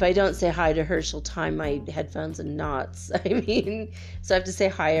if I don't say hi to her, she'll tie my headphones in knots. I mean, so I have to say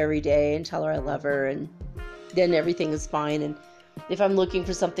hi every day and tell her I love her, and then everything is fine. And if I'm looking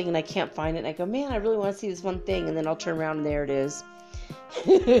for something and I can't find it, and I go, man, I really want to see this one thing, and then I'll turn around and there it is.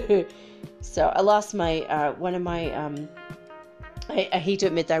 So I lost my one of my I hate to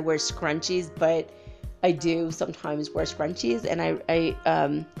admit that I wear scrunchies, but I do sometimes wear scrunchies, and I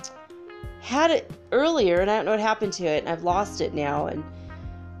had it earlier, and I don't know what happened to it, and I've lost it now, and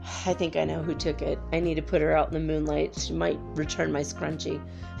I think I know who took it. I need to put her out in the moonlight. She might return my scrunchie.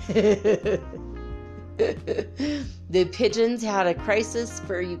 The pigeons had a crisis.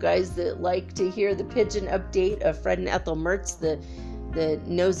 For you guys that like to hear the pigeon update of Fred and Ethel Mertz, the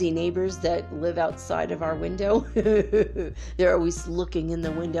nosy neighbors that live outside of our window. They're always looking in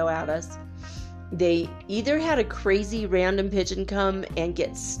the window at us. They either had a crazy random pigeon come and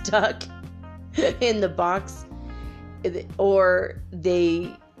get stuck in the box, or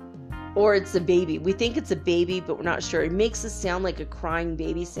it's a baby. We think it's a baby, but we're not sure. It makes us sound like a crying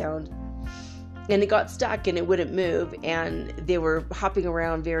baby sound. And it got stuck and it wouldn't move, and they were hopping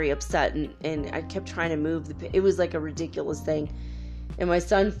around very upset, and I kept trying to move it was like a ridiculous thing. And my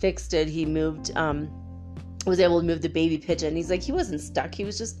son fixed it. He moved, was able to move the baby pigeon. He's like, he wasn't stuck. He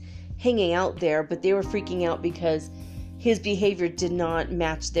was just hanging out there, but they were freaking out because his behavior did not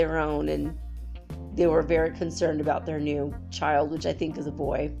match their own, and they were very concerned about their new child, which I think is a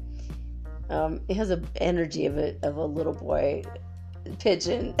boy. It has an energy of a little boy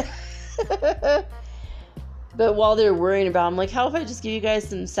pigeon. But while they're worrying about, I'm like, how if I just give you guys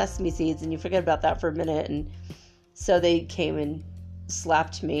some sesame seeds and you forget about that for a minute? And so they came and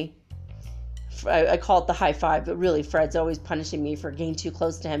slapped me. I call it the high five, but really Fred's always punishing me for getting too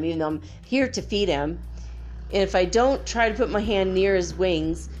close to him, even though I'm here to feed him. And if I don't try to put my hand near his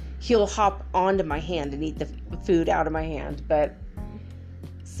wings, he'll hop onto my hand and eat the food out of my hand. But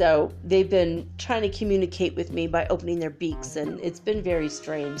so they've been trying to communicate with me by opening their beaks, and it's been very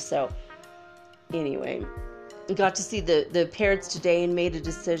strange. So anyway, I got to see the parrots today and made a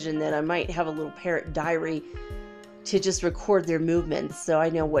decision that I might have a little parrot diary to just record their movements, so I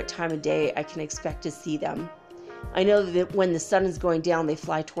know what time of day I can expect to see them. I know that when the sun is going down, they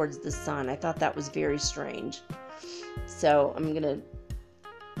fly towards the sun. I thought that was very strange. So I'm going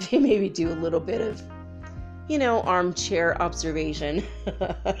to maybe do a little bit of, armchair observation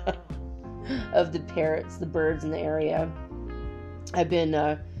of the parrots, the birds in the area. I've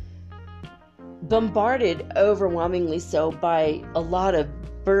been bombarded overwhelmingly so by a lot of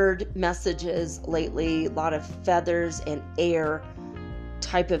bird messages lately, a lot of feathers and air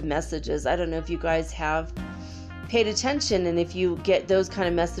type of messages. I don't know if you guys have paid attention and if you get those kind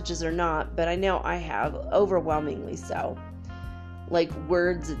of messages or not, but I know I have, overwhelmingly so. Like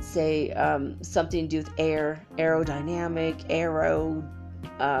words that say something to do with air, aerodynamic,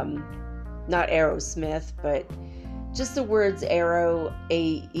 not Aerosmith, but just the words aero,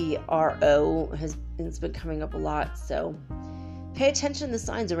 A-E-R-O has been coming up a lot. So pay attention to the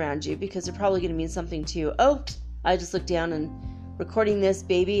signs around you, because they're probably going to mean something to you. Oh, I just looked down and recording this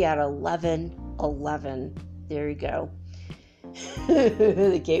baby at 11:11. There you go.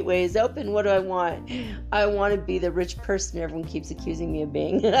 The gateway is open. What do I want? I want to be the rich person everyone keeps accusing me of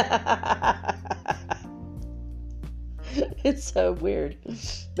being. It's so weird.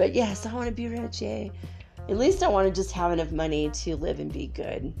 But yes, I want to be rich, yay. At least I want to just have enough money to live and be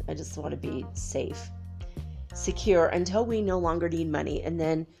good. I just want to be safe, secure until we no longer need money, and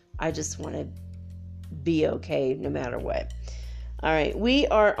then I just want to be okay no matter what. All right, we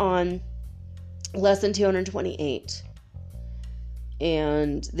are on lesson 228,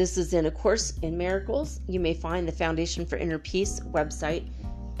 and this is in A Course in Miracles. You may find the Foundation for Inner Peace website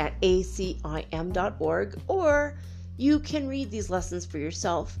at acim.org, or you can read these lessons for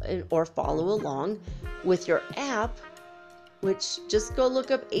yourself or follow along with your app, which just go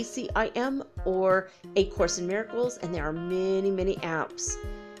look up ACIM or A Course in Miracles, and there are many, many apps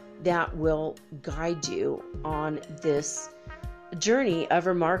that will guide you on this journey of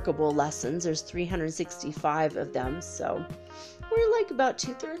remarkable lessons. There's 365 of them, so we're like about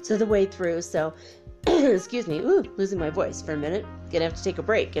 2/3 of the way through. So, excuse me, losing my voice for a minute. Gonna have to take a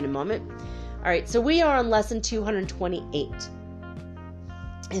break in a moment. All right, so we are on lesson 228,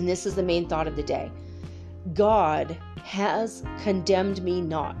 and this is the main thought of the day. God has condemned me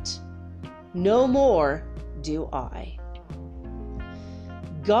not. No more do I.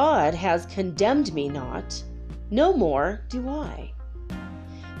 God has condemned me not. No more do I.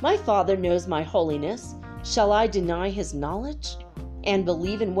 My Father knows my holiness. Shall I deny his knowledge and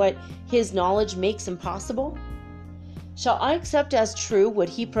believe in what his knowledge makes impossible? Shall I accept as true what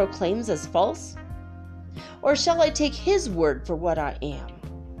he proclaims as false? or shall I take his word for what I am?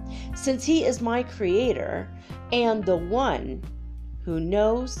 Since he is my creator and the one who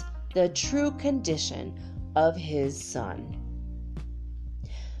knows the true condition of his son.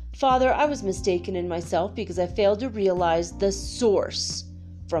 Father, I was mistaken in myself because I failed to realize the source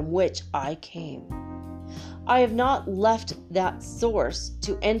from which I came. I have not left that source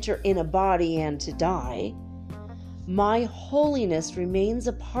to enter in a body and to die. My holiness remains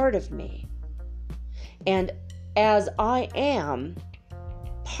a part of me. And as I am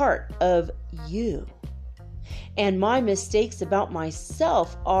part of you, and my mistakes about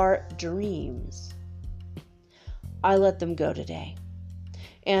myself are dreams, I let them go today.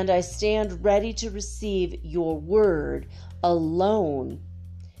 And I stand ready to receive your word alone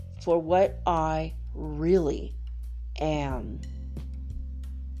for what I really am.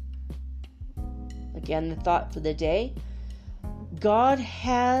 Again, the thought for the day: God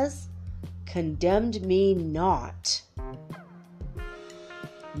has condemned me not.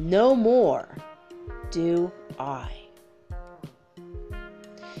 No more do I.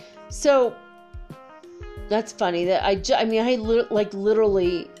 So that's funny that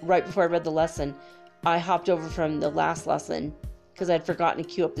literally right before I read the lesson, I hopped over from the last lesson because I'd forgotten to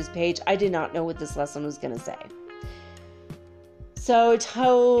queue up this page. I did not know what this lesson was going to say. So it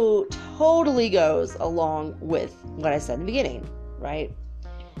totally goes along with what I said in the beginning, right?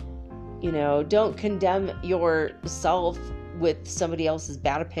 You know, don't condemn yourself with somebody else's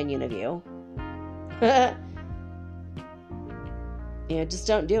bad opinion of you. Just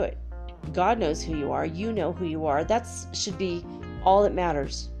don't do it. God knows who you are. You know who you are. That should be all that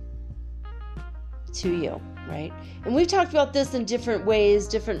matters to you, right? And we've talked about this in different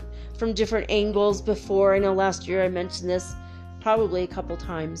ways, from different angles before. I know last year I mentioned this probably a couple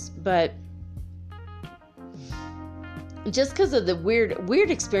times, but just because of the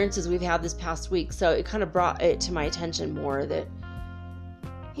weird experiences we've had this past week, so it kind of brought it to my attention more that,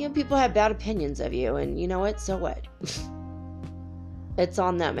 people have bad opinions of you, and you know what? So what? It's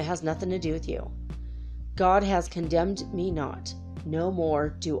on them. It has nothing to do with you. God has condemned me not. No more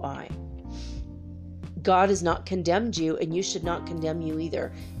do I. God has not condemned you, and you should not condemn you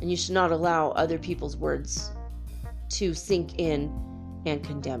either. And you should not allow other people's words to sink in and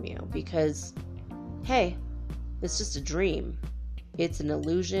condemn you, because, hey, it's just a dream. It's an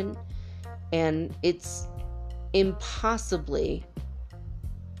illusion, and it's impossibly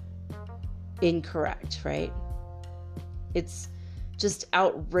incorrect, right? It's just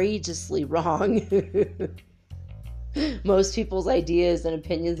outrageously wrong. Most people's ideas and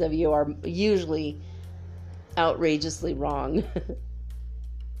opinions of you are usually outrageously wrong.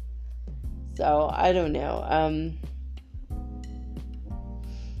 So, I don't know.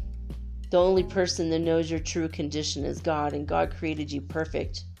 The only person that knows your true condition is God, and God created you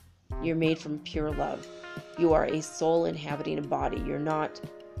perfect. You're made from pure love. You are a soul inhabiting a body. You're not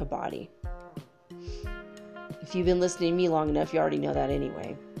a body. If you've been listening to me long enough, you already know that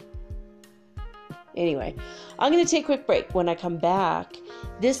anyway. Anyway, I'm going to take a quick break. When I come back,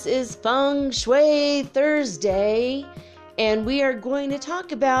 this is Feng Shui Thursday, and we are going to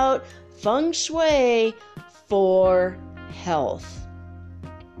talk about Feng Shui for health.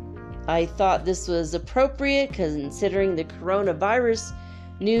 I thought this was appropriate considering the coronavirus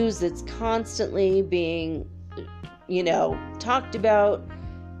news that's constantly being, talked about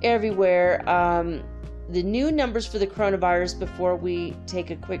everywhere. The new numbers for the coronavirus, before we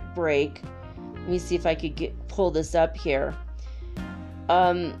take a quick break, let me see if I could pull this up here.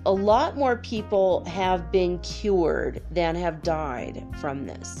 A lot more people have been cured than have died from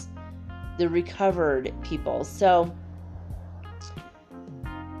this. The recovered people. So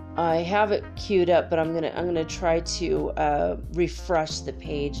I have it queued up, but I'm gonna try to refresh the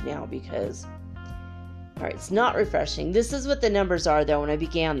page now because, all right, it's not refreshing. This is what the numbers are though when I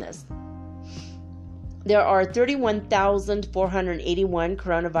began this. There are 31,481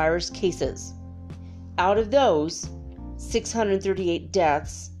 coronavirus cases. Out of those, 638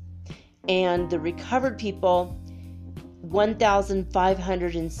 deaths, and the recovered people,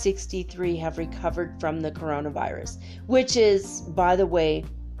 1,563 have recovered from the coronavirus, which is, by the way,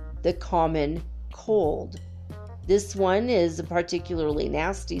 the common cold. This one is a particularly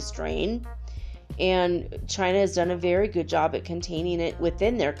nasty strain, and China has done a very good job at containing it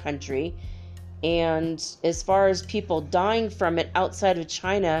within their country. And as far as people dying from it outside of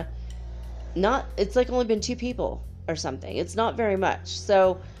China, it's like only been 2 people or something. It's not very much.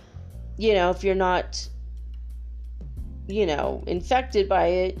 So, if you're not, infected by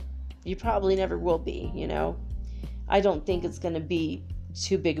it, you probably never will be, I don't think it's going to be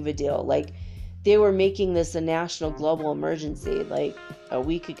too big of a deal. Like, they were making this a national global emergency like a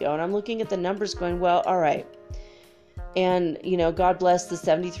week ago. And I'm looking at the numbers going, well, all right. And, God bless the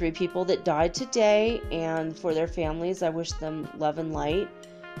 73 people that died today, and for their families, I wish them love and light,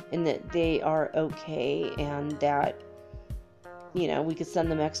 and that they are okay, and that, we could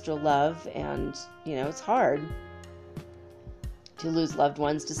send them extra love. And, it's hard to lose loved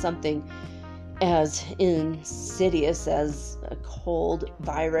ones to something as insidious as a cold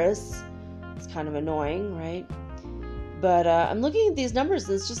virus. It's kind of annoying, right? But I'm looking at these numbers,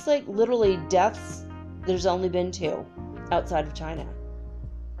 and it's just like literally deaths. There's only been 2 outside of China.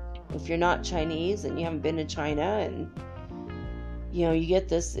 If you're not Chinese and you haven't been to China and, you get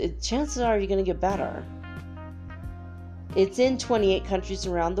this, chances are you're going to get better. It's in 28 countries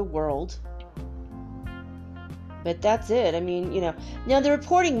around the world. But that's it. I mean, now the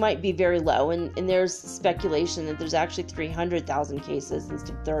reporting might be very low, and there's speculation that there's actually 300,000 cases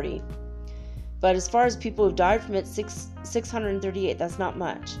instead of 30. But as far as people who've died from it, 638, that's not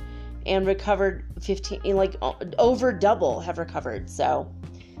much. And recovered 15, like over double have recovered. So,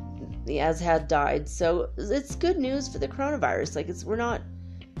 as had died. So it's good news for the coronavirus. Like it's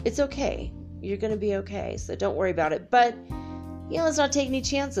okay. You're going to be okay. So don't worry about it. But, let's not take any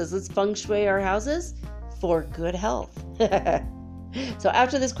chances. Let's feng shui our houses for good health. So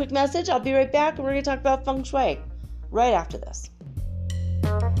after this quick message, I'll be right back, and we're going to talk about feng shui right after this.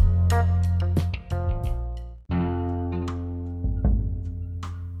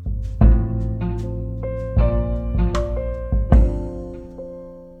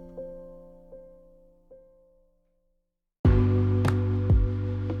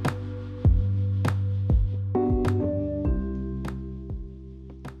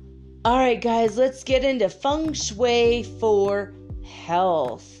 All right, guys, let's get into feng shui for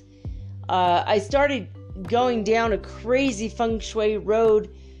health. I started going down a crazy feng shui road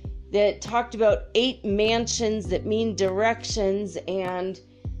that talked about 8 mansions that mean directions, and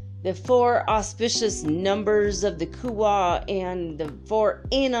the 4 auspicious numbers of the Kuwa and the 4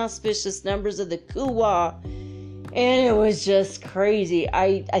 inauspicious numbers of the Kuwa. And it was just crazy.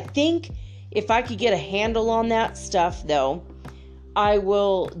 I think if I could get a handle on that stuff, though, I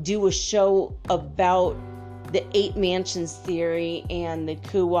will do a show about the 8 mansions theory and the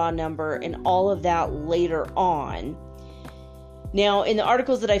Kuwa number and all of that later on. Now, in the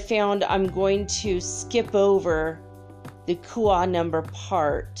articles that I found, I'm going to skip over the Kuwa number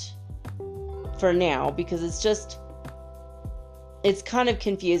part for now, because it's kind of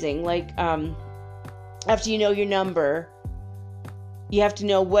confusing. Like, after you know your number, you have to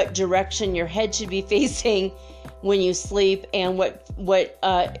know what direction your head should be facing when you sleep, and what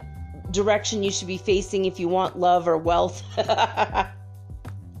direction you should be facing if you want love or wealth.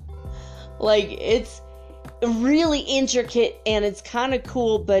 Like, it's really intricate, and it's kind of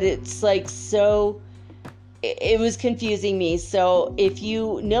cool, but it's like it was confusing me. So if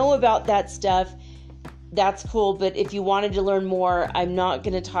you know about that stuff, that's cool. But if you wanted to learn more, I'm not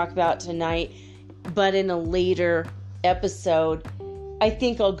going to talk about tonight, but in a later episode, I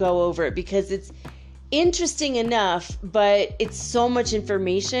think I'll go over it, because it's interesting enough, but it's so much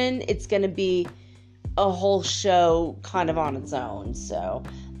information, it's going to be a whole show kind of on its own. So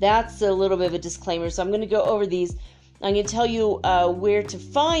that's a little bit of a disclaimer. So I'm going to go over these. I'm going to tell you where to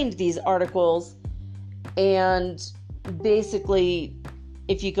find these articles, and basically,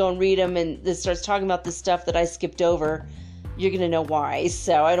 if you go and read them and this starts talking about the stuff that I skipped over, you're going to know why.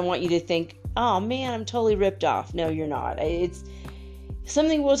 So I don't want you to think, oh man, I'm totally ripped off. No, you're not. It's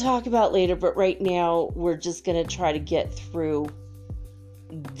something we'll talk about later, but right now we're just going to try to get through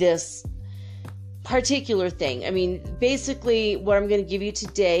this particular thing. I mean, basically what I'm going to give you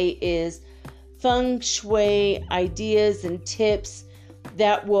today is feng shui ideas and tips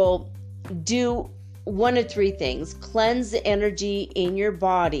that will do one of 3 things: cleanse the energy in your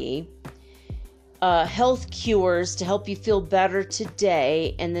body, health cures to help you feel better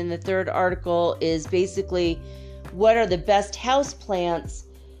today, and then the third article is basically what are the best house plants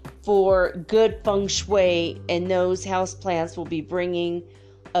for good feng shui, and those house plants will be bringing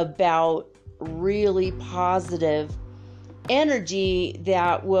about really positive energy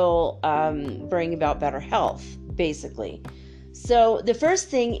that will bring about better health, basically. So the first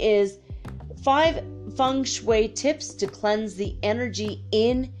thing is 5 feng shui tips to cleanse the energy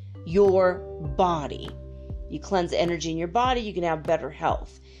in your body. You cleanse the energy in your body, you can have better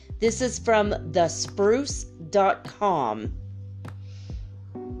health. This is from thespruce.com.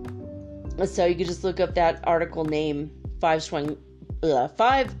 So you can just look up that article name, 5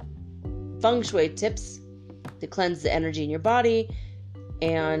 feng shui tips to cleanse the energy in your body,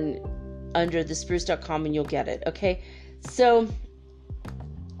 and under thespruce.com, and you'll get it. Okay. So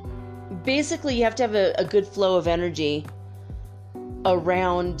basically you have to have a good flow of energy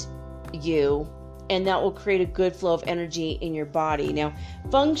around you, and that will create a good flow of energy in your body. Now,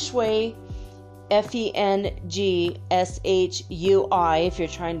 feng shui, Fengshi, if you're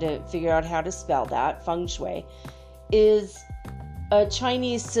trying to figure out how to spell that, feng shui, is a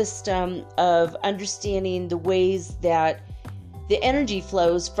Chinese system of understanding the ways that the energy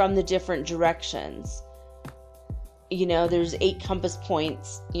flows from the different directions. There's 8 compass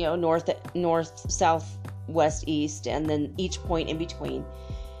points, north, south, west, east, and then each point in between.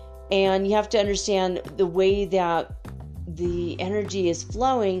 And you have to understand the way that the energy is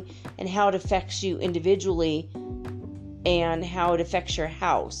flowing and how it affects you individually and how it affects your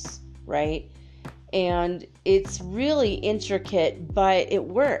house, right? And it's really intricate, but it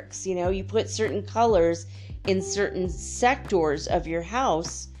works. You put certain colors in certain sectors of your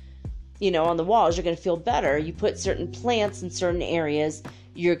house, on the walls, you're going to feel better. You put certain plants in certain areas,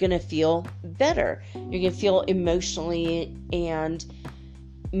 you're going to feel better. You're going to feel emotionally and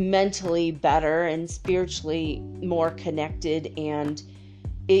mentally better and spiritually more connected, and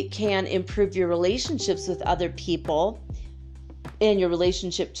it can improve your relationships with other people and your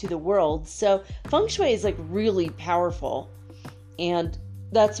relationship to the world. So feng shui is really powerful, and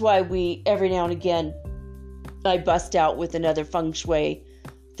that's why we every now and again I bust out with another feng shui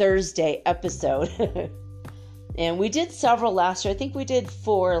Thursday episode. And we did several last year. I think we did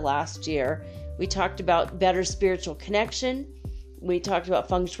 4 last year. We talked about better spiritual connection. We talked about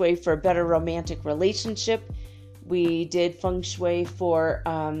feng shui for a better romantic relationship. We did feng shui for,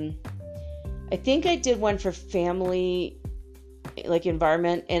 I think I did one for family,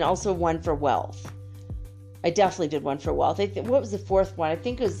 environment, and also one for wealth. I definitely did one for wealth. What was the 4th one? I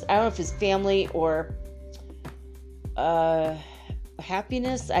think it was, I don't know if it's family or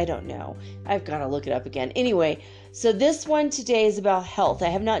happiness. I don't know. I've got to look it up again. Anyway, so this one today is about health. I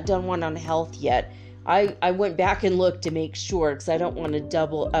have not done one on health yet. I went back and looked to make sure because I don't want to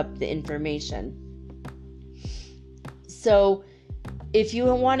double up the information. So if you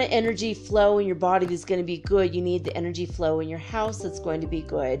want an energy flow in your body that's going to be good, you need the energy flow in your house that's going to be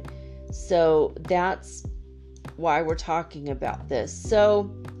good. So that's why we're talking about this.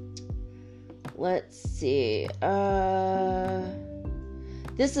 So let's see.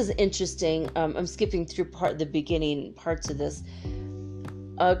 This is interesting. I'm skipping through the beginning parts of this.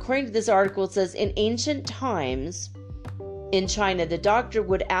 According to this article, it says, in ancient times in China, the doctor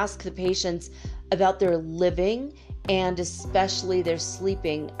would ask the patients about their living and especially their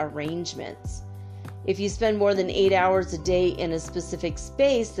sleeping arrangements. If you spend more than 8 hours a day in a specific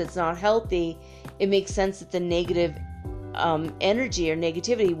space that's not healthy, it makes sense that the negative energy or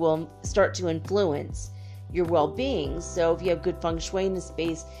negativity will start to influence your well-being. So if you have good feng shui in a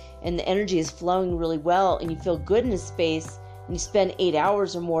space and the energy is flowing really well and you feel good in a space and you spend 8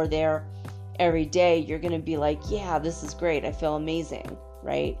 hours or more there every day, you're going to be like, yeah, this is great. I feel amazing,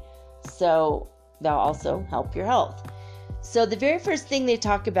 right? So that'll also help your health. So the very first thing they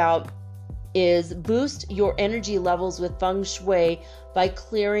talk about is boost your energy levels with feng shui by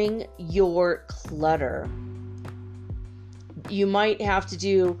clearing your clutter. You might have to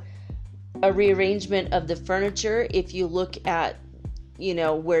do a rearrangement of the furniture if you look at,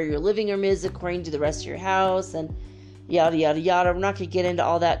 where your living room is according to the rest of your house and yada, yada, yada. We're not going to get into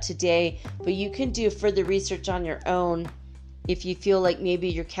all that today, but you can do further research on your own if you feel like maybe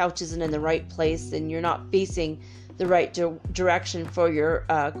your couch isn't in the right place and you're not facing the right direction for your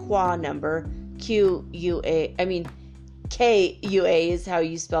Qua number. K-U-A is how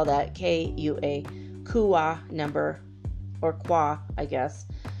you spell that. K-U-A. Qua number. Or Qua, I guess.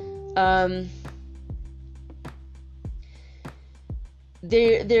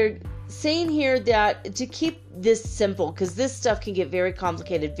 They're saying here that to keep this simple, because this stuff can get very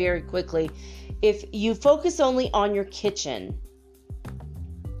complicated very quickly, if you focus only on your kitchen,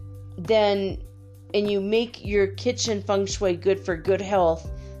 then, and you make your kitchen feng shui good for good health,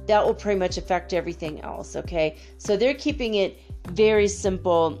 that will pretty much affect everything else, okay? So they're keeping it very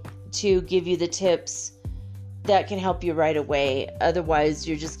simple to give you the tips that can help you right away. Otherwise,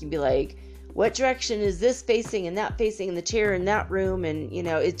 you're just going to be like, what direction is this facing and that facing and the chair in that room? And,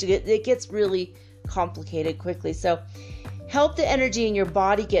 it gets really complicated quickly. So help the energy in your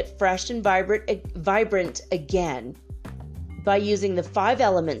body get fresh and vibrant again by using the 5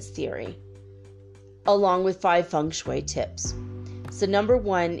 elements theory along with 5 feng shui tips. So number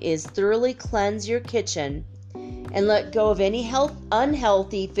 1 is thoroughly cleanse your kitchen and let go of any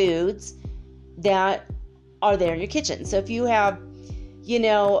unhealthy foods that are there in your kitchen. So if you have,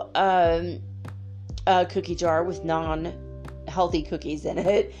 a cookie jar with non-healthy cookies in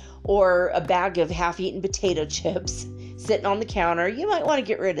it, or a bag of half-eaten potato chips, sitting on the counter, you might want to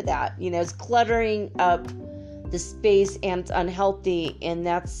get rid of that. It's cluttering up the space and it's unhealthy, and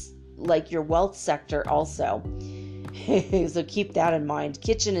that's like your wealth sector also. So keep that in mind.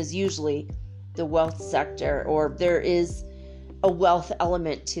 Kitchen is usually the wealth sector, or there is a wealth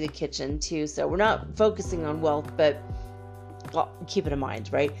element to the kitchen too. So we're not focusing on wealth, but keep it in mind,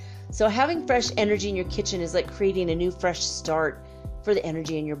 right? So having fresh energy in your kitchen is like creating a new fresh start for the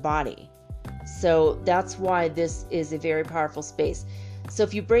energy in your body. So that's why this is a very powerful space. So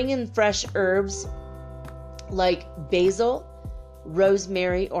if you bring in fresh herbs like basil,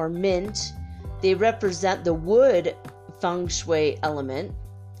 rosemary, or mint, they represent the wood feng shui element.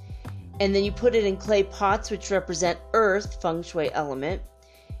 And then you put it in clay pots, which represent earth feng shui element,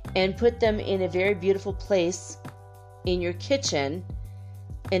 and put them in a very beautiful place in your kitchen.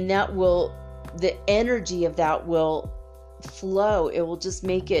 And the energy of that will flow. It will just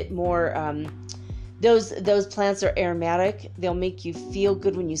make it more, those plants are aromatic. They'll make you feel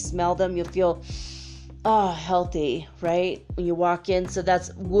good when you smell them. You'll feel, healthy, right? When you walk in. So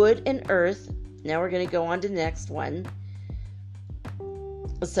that's wood and earth. Now we're going to go on to the next one.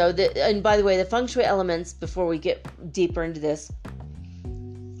 So, and by the way, the feng shui elements, before we get deeper into this,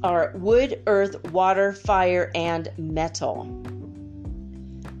 are wood, earth, water, fire, and metal.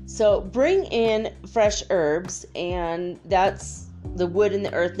 So third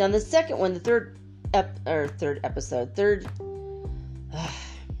episode,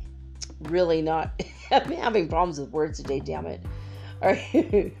 really not, I'm having problems with words today, damn it. All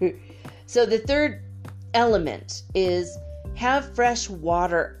right. So the third element is have fresh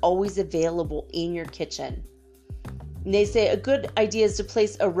water always available in your kitchen. And they say a good idea is to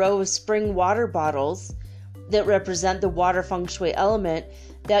place a row of spring water bottles that represent the water feng shui element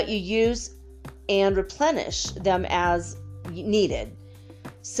that you use and replenish them as needed.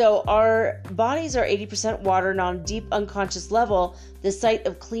 So our bodies are 80% water, and on a deep unconscious level, the sight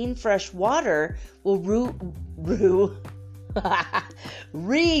of clean, fresh water will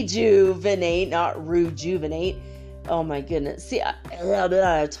rejuvenate, not rejuvenate. Oh my goodness. See,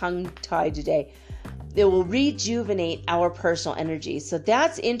 I'm tongue-tied today. It will rejuvenate our personal energy. So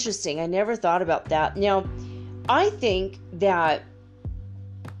that's interesting. I never thought about that. Now, I think that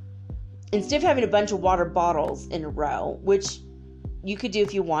instead of having a bunch of water bottles in a row, which you could do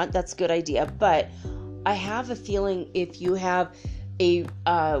if you want, that's a good idea. But I have a feeling if you have a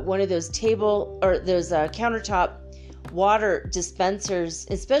one of those countertop water dispensers,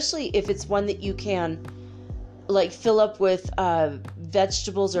 especially if it's one that you can like fill up with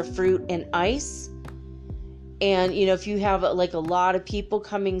vegetables or fruit and ice. And, if you have like a lot of people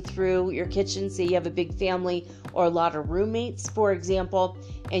coming through your kitchen, say you have a big family or a lot of roommates, for example,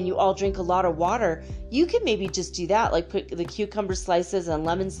 and you all drink a lot of water, you can maybe just do that, like put the cucumber slices and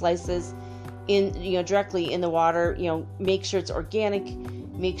lemon slices in, directly in the water, make sure it's organic,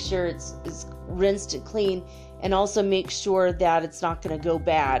 make sure it's rinsed and clean, and also make sure that it's not going to go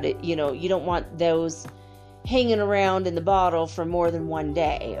bad. You don't want those hanging around in the bottle for more than one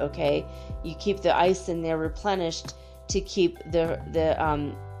day, okay? You keep the ice in there replenished to keep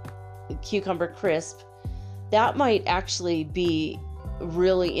the cucumber crisp. That might actually be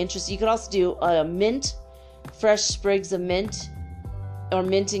really interesting. You could also do mint, fresh sprigs of mint, or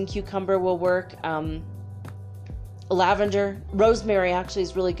mint and cucumber will work. Lavender, rosemary actually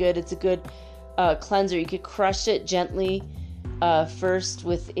is really good. It's a good cleanser. You could crush it gently first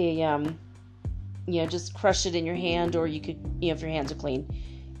with a just crush it in your hand, or you could, if your hands are clean,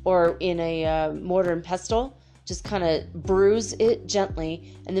 or in a mortar and pestle, just kind of bruise it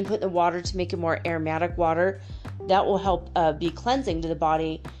gently, and then put the water to make it more aromatic water. That will help be cleansing to the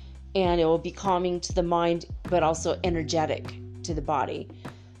body, and it will be calming to the mind, but also energetic to the body.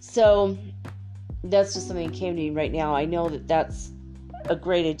 So that's just something that came to me right now. I know that that's a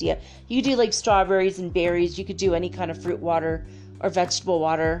great idea. You could do like strawberries and berries. You could do any kind of fruit water or vegetable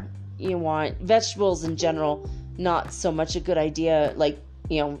water you want. Vegetables in general, not so much a good idea. Like,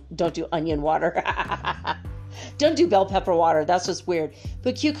 don't do onion water. Don't do bell pepper water. That's just weird.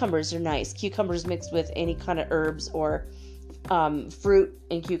 But cucumbers are nice. Cucumbers mixed with any kind of herbs or fruit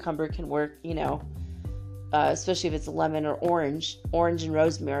and cucumber can work, especially if it's lemon or orange. Orange and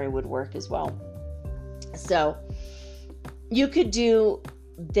rosemary would work as well. So you could do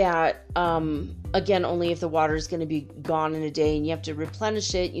that, again, only if the water is going to be gone in a day and you have to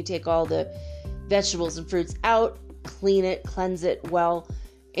replenish it. You take all the vegetables and fruits out, clean it, cleanse it well.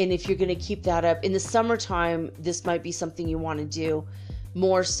 And if you're going to keep that up in the summertime, this might be something you want to do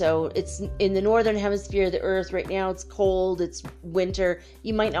more so. It's in the northern hemisphere of the earth right now. It's cold. It's winter.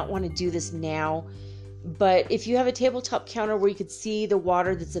 You might not want to do this now. But if you have a tabletop counter where you could see the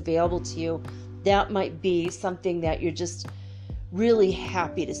water that's available to you, that might be something that you're just really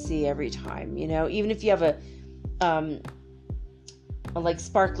happy to see every time, even if you have a like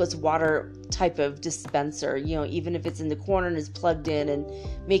sparkless water type of dispenser, even if it's in the corner and is plugged in and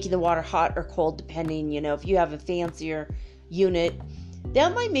making the water hot or cold, depending, if you have a fancier unit,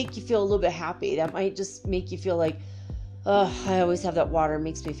 that might make you feel a little bit happy. That might just make you feel like, oh, I always have that water. It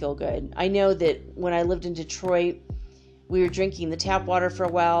makes me feel good. I know that when I lived in Detroit, we were drinking the tap water for a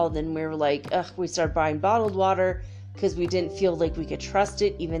while. Then we were like, we started buying bottled water because we didn't feel like we could trust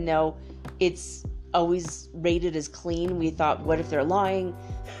it, even though it's always rated as clean. We thought, what if they're lying?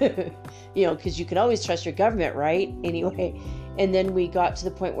 Because you can always trust your government, right? Anyway, and then we got to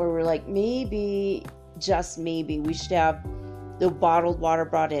the point where we're like, maybe, just maybe, we should have the bottled water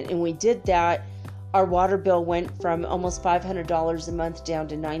brought in. And we did that. Our water bill went from almost $500 a month down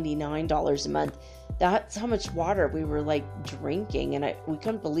to $99 a month. That's how much water we were like drinking, and we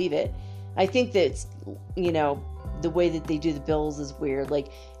couldn't believe it. I think that it's, the way that they do the bills is weird. Like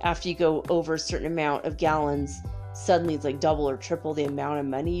after you go over a certain amount of gallons, suddenly it's like double or triple the amount of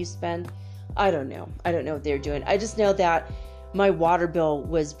money you spend. I don't know what they're doing. I just know that my water bill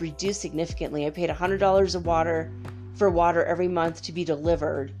was reduced significantly. I paid $100 for water every month to be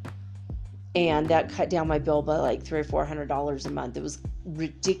delivered, and that cut down my bill by like $300 or $400 a month. It was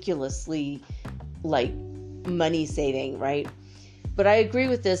ridiculously like money saving, right? But I agree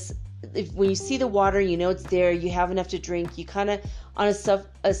with this. When you see the water, it's there, you have enough to drink, you kind of, on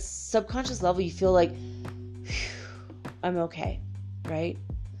a subconscious level, you feel like, I'm okay, right?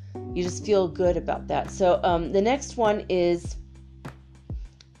 You just feel good about that. So the next one is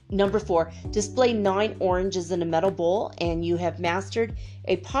number 4. Display 9 oranges in a metal bowl, and you have mastered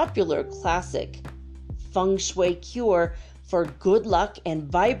a popular classic feng shui cure for good luck and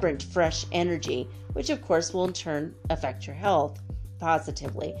vibrant, fresh energy, which of course will in turn affect your health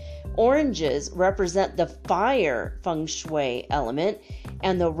positively. Oranges represent the fire feng shui element,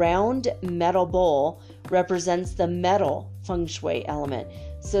 and the round metal bowl represents the metal feng shui element.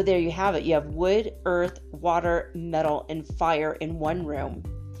 So there you have it. You have wood, earth, water, metal, and fire in one room.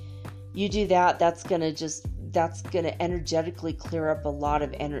 You do that, that's gonna energetically clear up a lot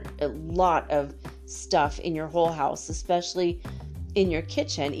of stuff in your whole house, especially in your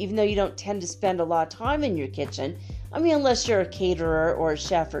kitchen. Even though you don't tend to spend a lot of time in your kitchen, unless you're a caterer or a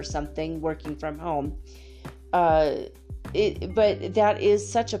chef or something working from home. But that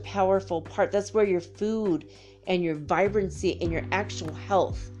is such a powerful part. That's where your food and your vibrancy and your actual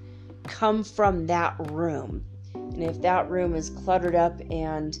health come from, that room. And if that room is cluttered up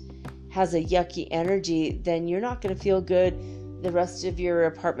and has a yucky energy, then you're not going to feel good. The rest of your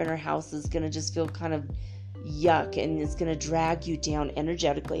apartment or house is going to just feel kind of yuck, and it's going to drag you down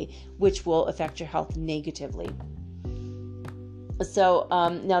energetically, which will affect your health negatively. So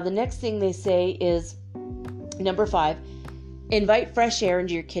now the next thing they say is number 5, invite fresh air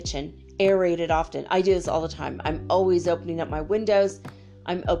into your kitchen. Aerate it often. I do this all the time. I'm always opening up my windows.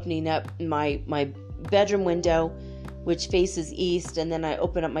 I'm opening up my bedroom window, which faces east, and then I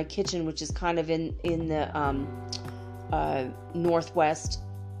open up my kitchen, which is kind of in the northwest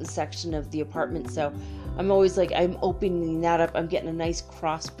section of the apartment. So I'm always like, I'm opening that up. I'm getting a nice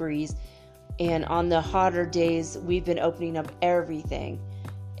cross breeze. And on the hotter days, we've been opening up everything,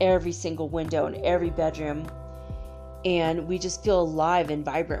 every single window in every bedroom, and we just feel alive and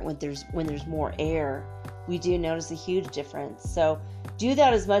vibrant when there's more air. We do notice a huge difference. So do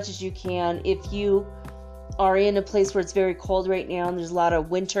that as much as you can. If you are in a place where it's very cold right now and there's a lot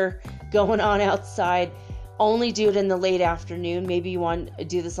of winter going on outside, only do it in the late afternoon. Maybe you want to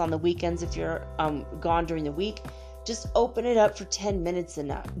do this on the weekends if you're gone during the week. Just open it up for 10 minutes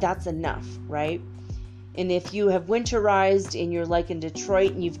enough. That's enough, right? And if you have winterized and you're like in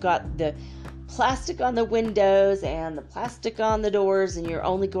Detroit and you've got the plastic on the windows and the plastic on the doors and you're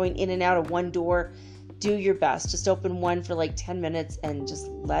only going in and out of one door, do your best. Just open one for like 10 minutes and just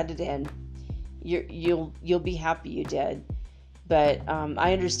let it in. You'll be happy you did. But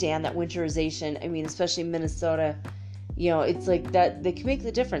I understand that winterization, especially in Minnesota, it's like that can make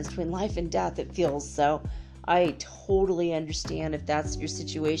the difference between life and death, it feels. So I totally understand if that's your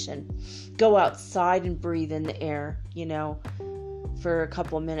situation. Go outside and breathe in the air, for a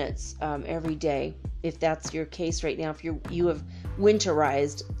couple of minutes every day. If that's your case right now, if you have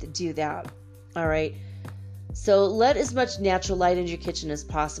winterized, do that. All right. So let as much natural light into your kitchen as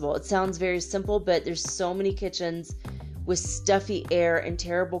possible. It sounds very simple, but there's so many kitchens with stuffy air and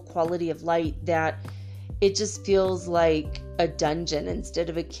terrible quality of light that it just feels like a dungeon instead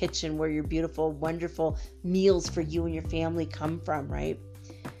of a kitchen where your beautiful, wonderful meals for you and your family come from, right?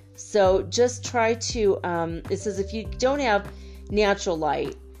 So just try to, it says if you don't have natural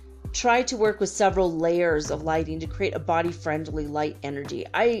light, try to work with several layers of lighting to create a body-friendly light energy.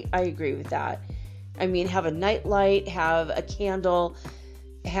 I agree with that. I mean, have a night light, have a candle,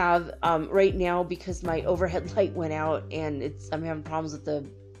 have right now, because my overhead light went out and I'm having problems with the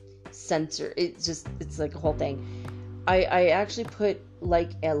sensor. It's like a whole thing. I actually put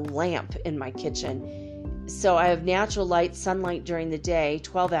like a lamp in my kitchen. So I have natural light, sunlight during the day,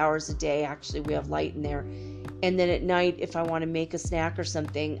 12 hours a day. Actually, we have light in there. And then at night, if I want to make a snack or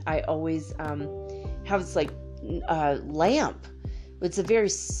something, I always have this like lamp. It's a very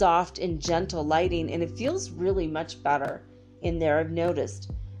soft and gentle lighting, and it feels really much better in there. I've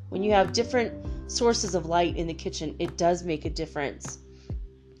noticed when you have different sources of light in the kitchen, it does make a difference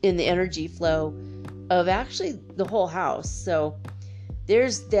in the energy flow of actually the whole house. So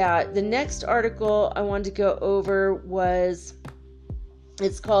there's that. The next article I wanted to go over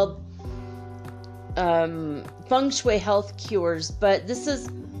it's called Feng Shui Health Cures, but this is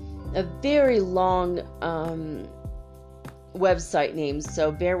a very long website name,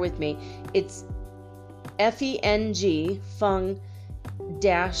 so bear with me. It's FENG, Feng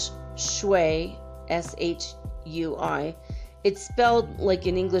Shui, SHUI. It's spelled like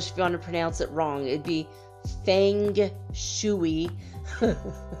in English. If you want to pronounce it wrong, it'd be Feng Shui.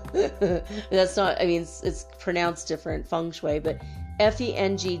 That's not, I mean, it's pronounced different, Feng Shui, but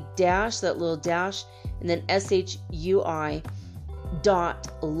FENG dash, that little dash, and then SHUI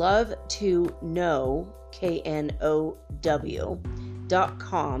love to know, KNOW.com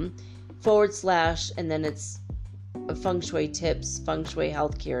 / and then it's Feng Shui tips, Feng Shui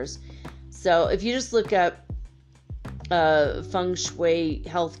health cures. So if you just look up Feng Shui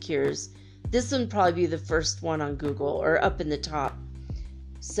health cures, this would probably be the first one on Google or up in the top.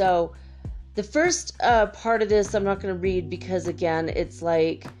 So the first part of this I'm not going to read because, again, it's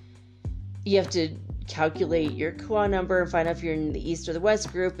like you have to calculate your KUA number and find out if you're in the East or the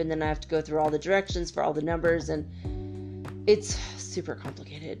West group, and then I have to go through all the directions for all the numbers, and it's super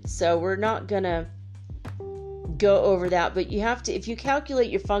complicated. So we're not going to go over that, but you have to, if you calculate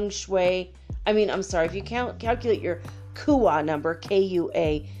your Feng Shui, if you calculate your KUA number,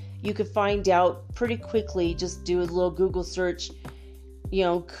 KUA, you could find out pretty quickly. Just do a little Google search,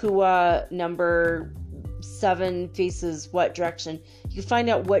 KUA number 7 faces what direction. You can find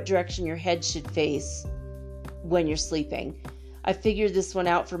out what direction your head should face when you're sleeping. I figured this one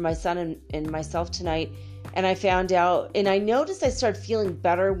out for my son and myself tonight, and I found out, and I noticed I started feeling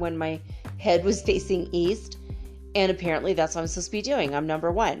better when my head was facing east, and apparently that's what I'm supposed to be doing. I'm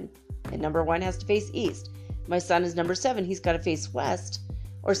number 1, and number 1 has to face east. My son is number 7. He's got to face west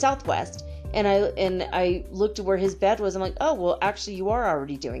or southwest. And I looked at where his bed was. I'm like, oh, well, actually, you are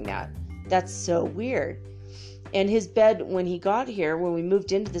already doing that. That's so weird. And his bed, when he got here, when we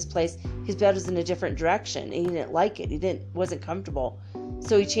moved into this place, his bed was in a different direction. And he didn't like it. Wasn't comfortable.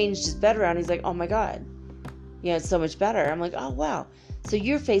 So he changed his bed around. He's like, oh my God, it's so much better. I'm like, oh, wow. So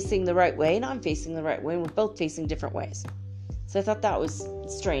you're facing the right way and I'm facing the right way. And we're both facing different ways. So I thought that was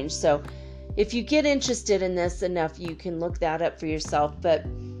strange. So if you get interested in this enough, you can look that up for yourself. But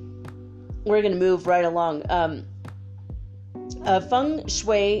we're going to move right along. A Feng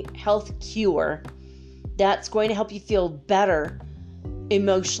Shui health cure that's going to help you feel better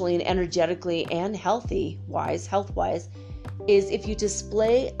emotionally and energetically and health-wise, is if you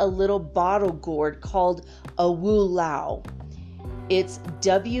display a little bottle gourd called a Wu Lao. It's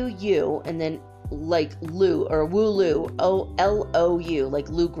W-U and then like Lu, or Wu Lu, O-L-O-U, like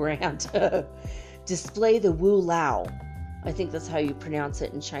Lou Grant. Display the Wu Lao. I think that's how you pronounce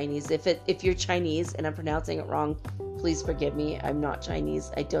it in Chinese. If you're Chinese and I'm pronouncing it wrong, please forgive me. I'm not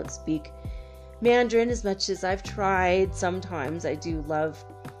Chinese. I don't speak Mandarin as much as I've tried. Sometimes I do love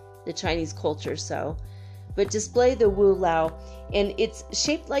the Chinese culture, but display the Wu Lao, and it's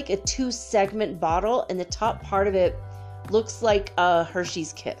shaped like a 2-segment bottle, and the top part of it looks like a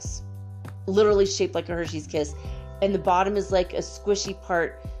Hershey's Kiss. Literally shaped like a Hershey's Kiss, and the bottom is like a squishy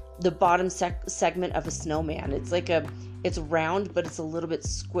part, the bottom segment of a snowman. It's round, but it's a little bit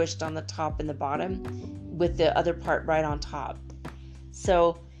squished on the top and the bottom, with the other part right on top.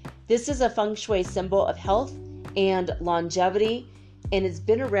 So this is a Feng Shui symbol of health and longevity, and it's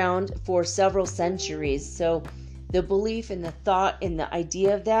been around for several centuries. So the belief and the thought and the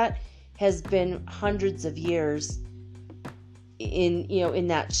idea of that has been hundreds of years in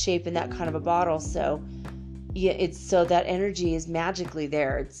that shape, in that kind of a bottle. So yeah, so that energy is magically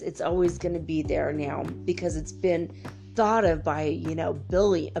there. It's always going to be there now because it's been thought of by a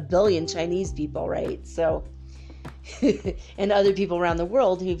billion Chinese people, right? So and other people around the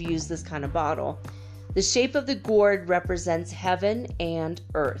world who've used this kind of bottle. The shape of the gourd represents heaven and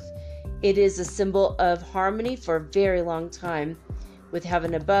earth. It is a symbol of harmony for a very long time. with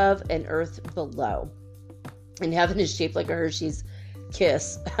heaven above and earth below. And heaven is shaped like a Hershey's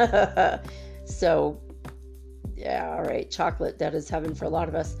kiss. So, yeah, all right, chocolate, that is heaven for a lot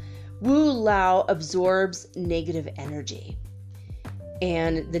of us. Wu Lao absorbs negative energy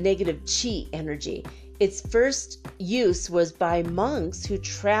and the negative qi energy. Its first use was by monks who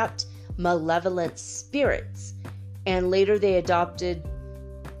trapped malevolent spirits, and later they adopted,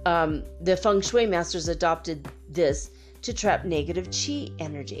 the feng shui masters adopted this to trap negative qi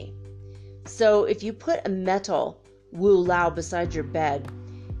energy. So if you put a metal Wu Lao beside your bed,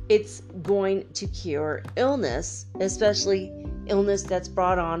 it's going to cure illness, especially illness that's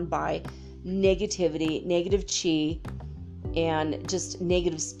brought on by negativity, negative qi, and just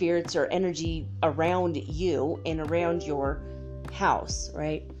negative spirits or energy around you and around your house,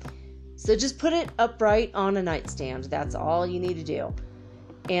 right? So just put it upright on a nightstand. That's all you need to do.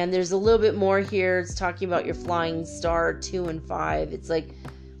 And there's a little bit more here. It's talking about your flying star 2 and 5. It's like,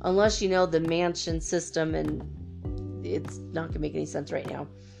 unless you know the mansion system, and it's not going to make any sense right now.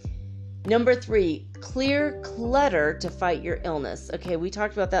 Number 3, clear clutter to fight your illness. Okay, we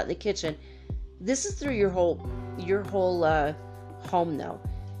talked about that in the kitchen. This is through your whole home, though.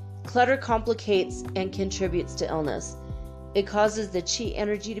 Clutter complicates and contributes to illness. It causes the qi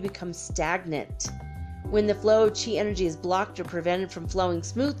energy to become stagnant. When the flow of qi energy is blocked or prevented from flowing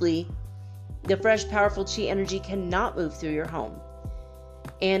smoothly, the fresh, powerful qi energy cannot move through your home.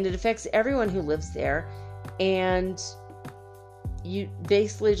 And it affects everyone who lives there. And you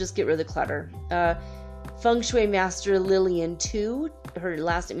basically just get rid of the clutter. Feng Shui Master Lillian Tu, her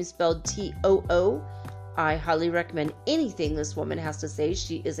last name is spelled Too. I highly recommend anything this woman has to say.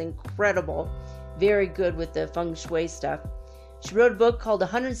 She is incredible. Very good with the Feng Shui stuff. She wrote a book called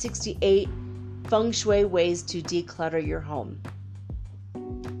 168 Feng Shui Ways to Declutter Your Home.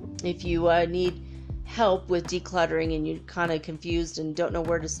 If you need help with decluttering and you're kind of confused and don't know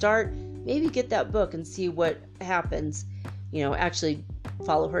where to start, maybe get that book and see what happens. You know, actually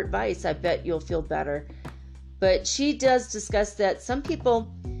follow her advice. I bet you'll feel better. But she does discuss that some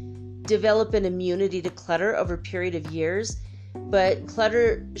people develop an immunity to clutter over a period of years, but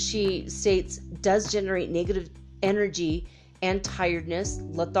clutter, she states, does generate negative energy and tiredness,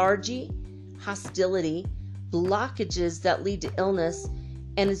 lethargy, hostility, blockages that lead to illness,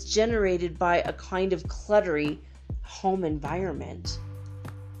 and is generated by a kind of cluttery home environment.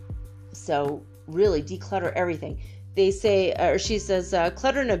 So really declutter everything. They say, or she says,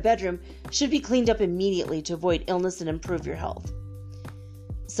 clutter in a bedroom should be cleaned up immediately to avoid illness and improve your health.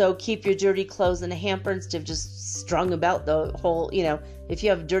 So keep your dirty clothes in a hamper instead of just strung about the whole, you know, if you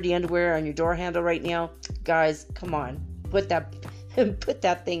have dirty underwear on your door handle right now, guys, come on, put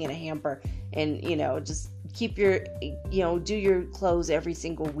that thing in a hamper and, you know, just keep your, you know, do your clothes every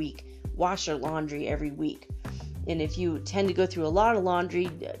single week. Wash your laundry every week. And if you tend to go through a lot of laundry,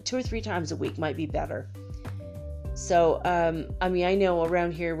 2 or 3 times a week might be better. So, I mean, I know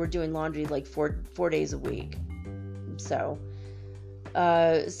around here we're doing laundry like four days a week. So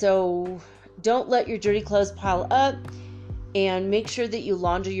don't let your dirty clothes pile up, and make sure that you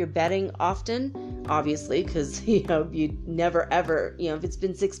launder your bedding often, obviously, because, you know, you never ever, you know, if it's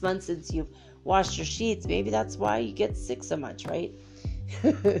been 6 months since you've washed your sheets, maybe that's why you get sick so much, right?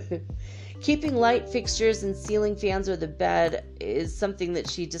 Keeping light fixtures and ceiling fans over the bed is something that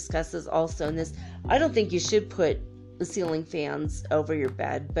she discusses also in this. I don't think you should put the ceiling fans over your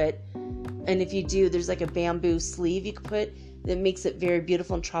bed, and if you do, there's like a bamboo sleeve you can put that makes it very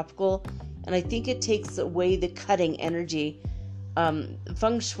beautiful and tropical, and I think it takes away the cutting energy.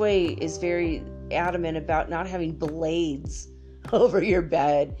 Feng Shui is very adamant about not having blades over your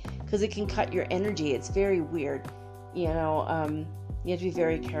bed because it can cut your energy. It's very weird, you know. You have to be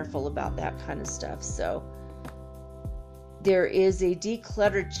very careful about that kind of stuff. So there is a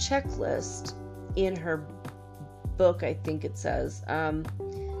declutter checklist in her book, I think it says.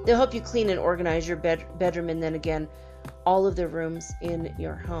 They'll help you clean and organize your bedroom, and then again, all of the rooms in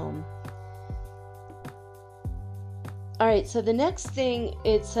your home. All right, so the next thing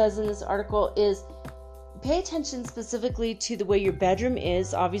it says in this article is pay attention specifically to the way your bedroom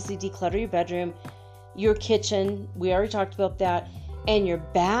is. Obviously, declutter your bedroom, your kitchen, we already talked about that, and your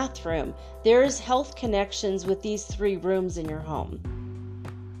bathroom. There's health connections with these 3 rooms in your home.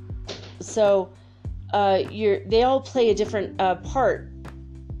 So they all play a different part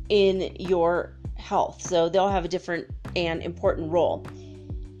in your health. So they'll have a different and important role.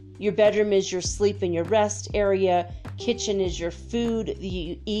 Your bedroom is your sleep and your rest area. Kitchen is your food that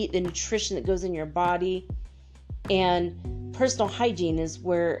you eat, the nutrition that goes in your body. And personal hygiene is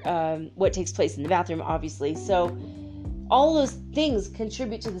where what takes place in the bathroom, obviously. So all those things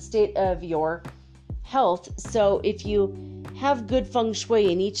contribute to the state of your health. So if you have good feng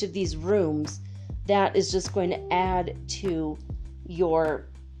shui in each of these rooms, that is just going to add to your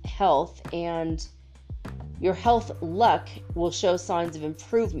health, and your health luck will show signs of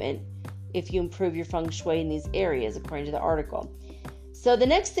improvement if you improve your feng shui in these areas, according to the article. So the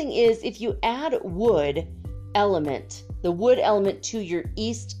next thing is, if you add the wood element to your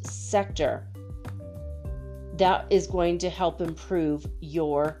east sector, that is going to help improve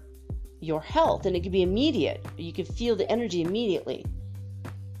your health, and it can be immediate. You can feel the energy immediately.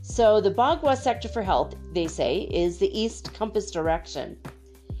 So the Bagua sector for health, they say, is the east compass direction,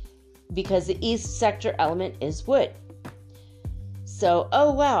 because the east sector element is wood. So,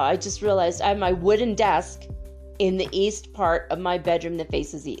 oh wow, I just realized I have my wooden desk in the east part of my bedroom that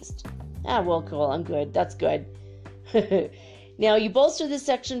faces east. Ah, well, cool, I'm good. That's good. Now, you bolster this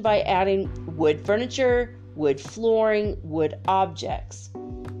section by adding wood furniture, wood flooring, wood objects.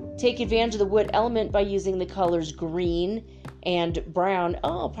 Take advantage of the wood element by using the colors green and brown.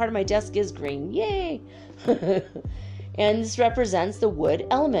 Oh, part of my desk is green. Yay! And this represents the wood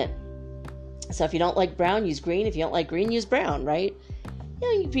element. So if you don't like brown, use green. If you don't like green, use brown, right?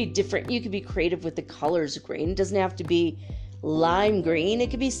 You could be different. You could be creative with the colors of green. It doesn't have to be lime green.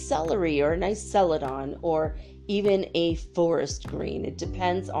 It could be celery or a nice celadon or even a forest green. It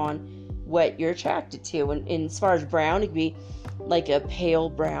depends on what you're attracted to. And as far as brown, it could be like a pale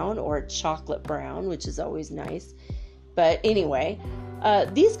brown or a chocolate brown, which is always nice. But anyway,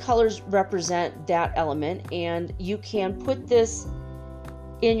 these colors represent that element, and you can put this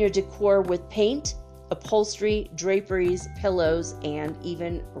in your decor with paint, upholstery, draperies, pillows, and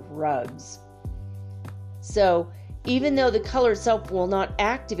even rugs. So even though the color itself will not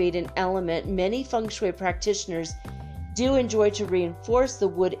activate an element, many feng shui practitioners do enjoy to reinforce the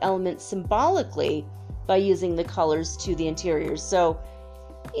wood element symbolically by using the colors to the interiors. So,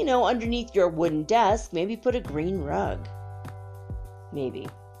 underneath your wooden desk, maybe put a green rug. Maybe.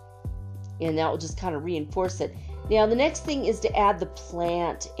 And that will just kind of reinforce it. Now, the next thing is to add the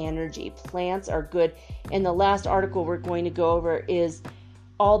plant energy. Plants are good. And the last article we're going to go over is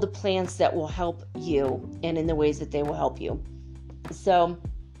all the plants that will help you and in the ways that they will help you. So,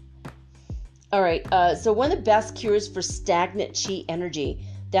 all right. So one of the best cures for stagnant chi energy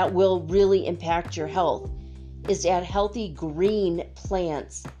that will really impact your health is to add healthy green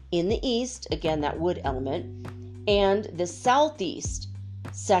plants in the east, again, that wood element, and the southeast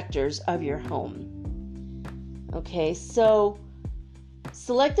sectors of your home. Okay, so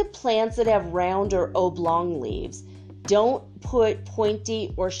select the plants that have round or oblong leaves. Don't put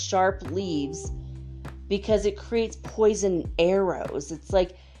pointy or sharp leaves because it creates poison arrows. It's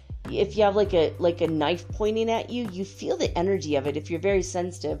like if you have like a knife pointing at you, you feel the energy of it if you're very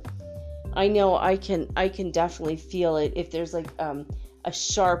sensitive. I know I can definitely feel it if there's like a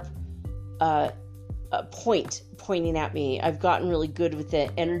sharp point pointing at me. I've gotten really good with the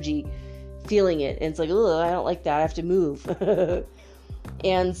energy, feeling it, and it's like, oh, I don't like that. I have to move.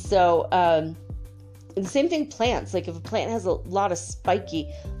 And so the same thing, plants. Like if a plant has a lot of spiky,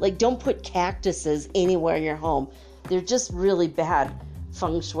 like don't put cactuses anywhere in your home. They're just really bad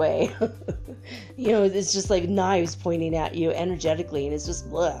feng shui. It's just like knives pointing at you energetically, and it's just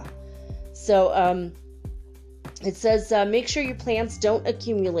blah. So it says make sure your plants don't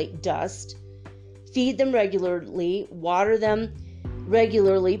accumulate dust. Feed them regularly, water them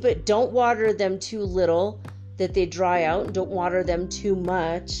regularly, but don't water them too little that they dry out, and don't water them too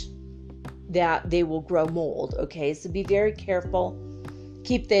much that they will grow mold. Okay, so be very careful.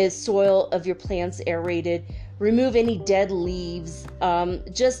 Keep the soil of your plants aerated. Remove any dead leaves.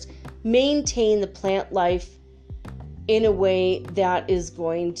 Just maintain the plant life in a way that is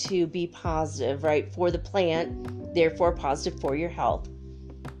going to be positive, right, for the plant, therefore positive for your health.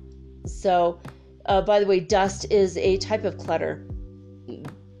 So, by the way, dust is a type of clutter.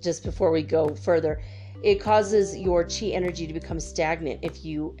 Just before we go further, it causes your chi energy to become stagnant if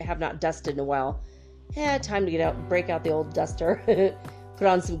you have not dusted in a while. Time to get out, break out the old duster. Put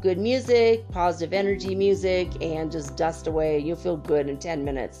on some good music, positive energy music, and just dust away. You'll feel good in 10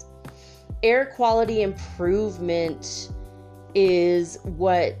 minutes. Air quality improvement is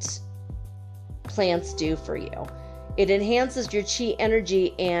what plants do for you. It enhances your chi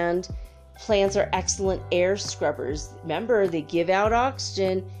energy, and plants are excellent air scrubbers. Remember, they give out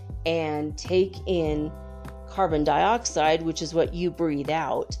oxygen and take in carbon dioxide, which is what you breathe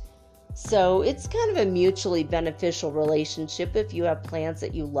out. So it's kind of a mutually beneficial relationship if you have plants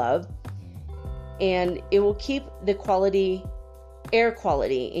that you love. And it will keep the air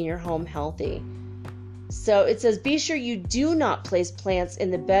quality in your home healthy. So it says, be sure you do not place plants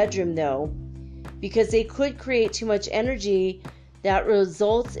in the bedroom though, because they could create too much energy that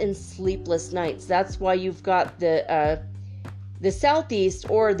results in sleepless nights. That's why you've got the the southeast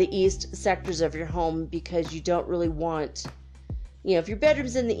or the east sectors of your home, because you don't really want, if your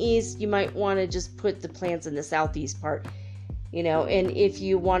bedroom's in the east, you might want to just put the plants in the southeast part, and if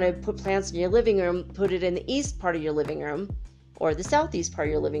you want to put plants in your living room, put it in the east part of your living room or the southeast part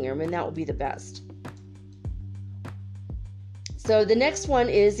of your living room, and that will be the best. So the next one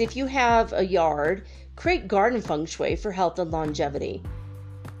is, if you have a yard, create garden feng shui for health and longevity.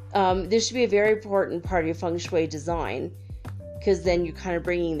 This should be a very important part of your feng shui design, because then you're kind of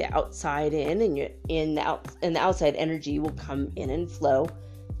bringing the outside in, and the outside energy will come in and flow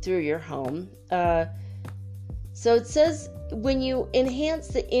through your home. So it says, when you enhance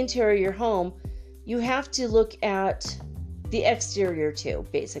the interior of your home, you have to look at the exterior too,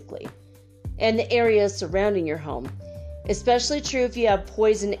 basically, and the areas surrounding your home. Especially true if you have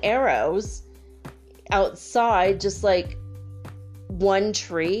poison arrows outside, just like one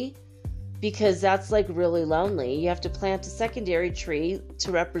tree, because that's like really lonely. You have to plant a secondary tree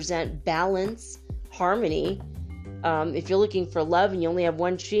to represent balance, harmony. If you're looking for love and you only have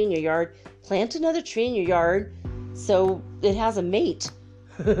one tree in your yard, plant another tree in your yard so it has a mate.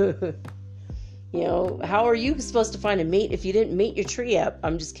 How are you supposed to find a mate if you didn't mate your tree up?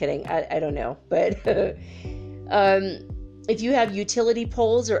 I'm just kidding. I don't know. But if you have utility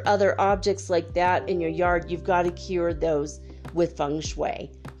poles or other objects like that in your yard, you've got to cure those with feng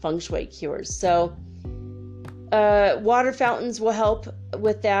shui cures. So water fountains will help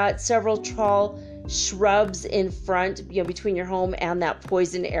with that. Several tall shrubs in front, between your home and that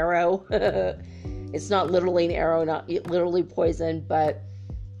poison arrow. It's not literally an arrow, not literally poison, but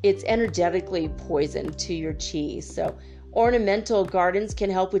it's energetically poison to your chi. So ornamental gardens can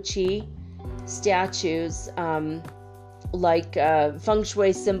help with chi. Statues, like feng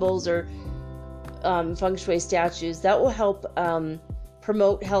shui symbols or feng shui statues, that will help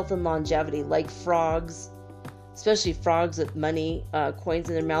promote health and longevity, like frogs, especially frogs with money, coins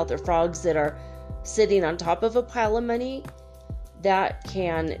in their mouth, or frogs that are sitting on top of a pile of money. That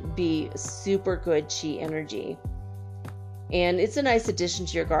can be super good chi energy. And it's a nice addition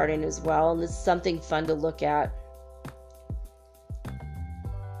to your garden as well, and it's something fun to look at.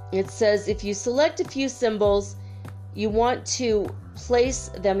 It says, if you select a few symbols, you want to place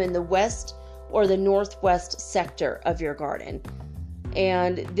them in the west or the northwest sector of your garden.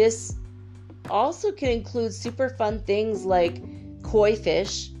 And this also can include super fun things like koi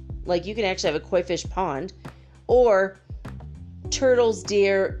fish, like you can actually have a koi fish pond, or turtles,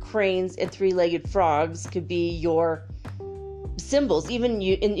 deer, cranes, and three-legged frogs could be your symbols. Even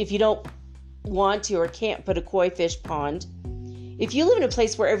if you don't want to or can't put a koi fish pond, if you live in a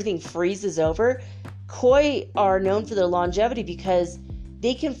place where everything freezes over, koi are known for their longevity because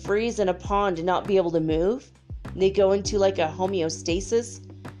they can freeze in a pond and not be able to move. They go into like a homeostasis,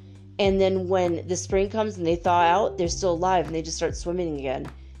 and then when the spring comes and they thaw out, they're still alive and they just start swimming again.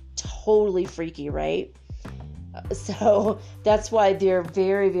 Totally freaky, right? So that's why they're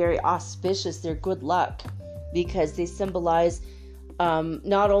very, very auspicious. They're good luck because they symbolize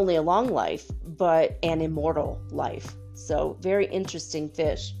not only a long life, but an immortal life. So very interesting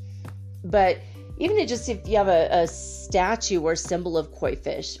fish. But even if you have a statue or symbol of koi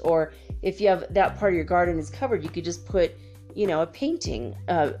fish, or if you have that part of your garden is covered, you could just put, a painting,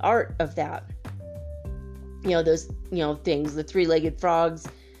 art of that. Those, things, the three-legged frogs,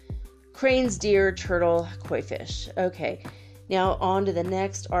 cranes, deer, turtle, koi fish. Okay, now on to the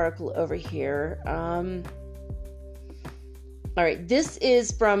next article over here. All right, this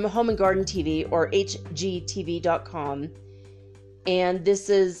is from Home and Garden TV, or hgtv.com. And this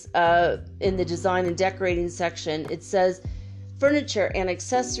is in the design and decorating section. It says furniture and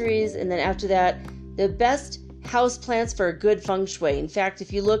accessories, and then after that, the best house plants for good feng shui. In fact,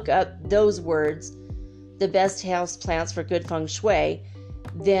 if you look up those words, the best house plants for good feng shui,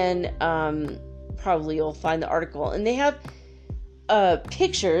 then probably you'll find the article. And they have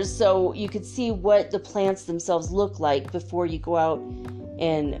pictures so you could see what the plants themselves look like before you go out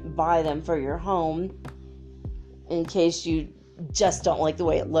and buy them for your home, in case you just don't like the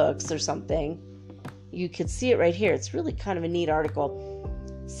way it looks or something. You could see it right here. It's really kind of a neat article.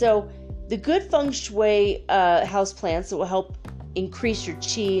 So the good feng shui house plants that will help increase your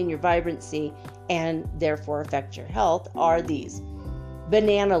chi and your vibrancy and therefore affect your health are these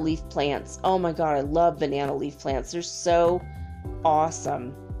banana leaf plants. Oh my God, I love banana leaf plants. They're so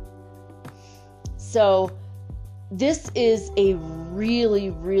awesome. So this is a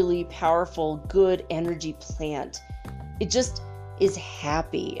really, really powerful, good energy plant. It just is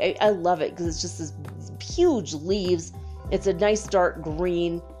happy. I love it because it's just this huge leaves. It's a nice dark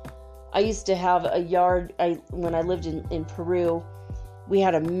green. I used to have a yard, when I lived in Peru, we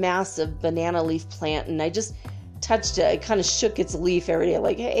had a massive banana leaf plant, and touched it, I kind of shook its leaf every day,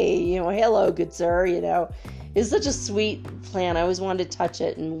 like, hey, hello, good sir, It's such a sweet plant. I always wanted to touch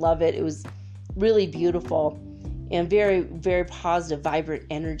it and love it. It was really beautiful and very, very positive, vibrant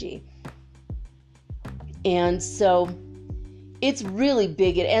energy. And so it's really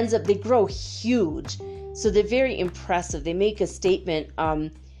big. They grow huge. So they're very impressive. They make a statement,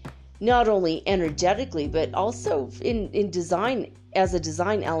 not only energetically, but also in design, as a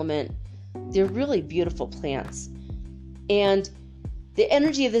design element. They're really beautiful plants. And the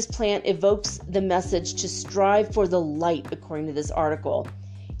energy of this plant evokes the message to strive for the light, according to this article,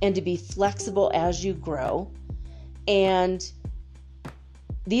 and to be flexible as you grow. And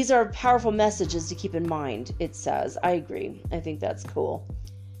these are powerful messages to keep in mind, it says. I agree. I think that's cool.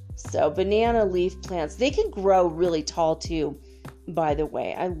 So banana leaf plants, they can grow really tall too, by the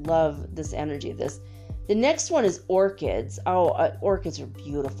way. I love this energy of this. The next one is orchids. Orchids are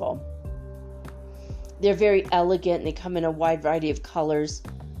beautiful. They're very elegant and they come in a wide variety of colors.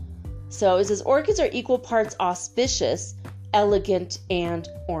 So it says orchids are equal parts auspicious, elegant, and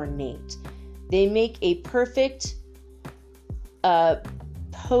ornate. They make a perfect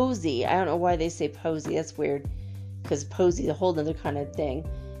posy. I don't know why they say posy. That's weird, because posy is a whole other kind of thing.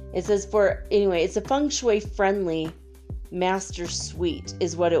 It says it's a feng shui friendly master suite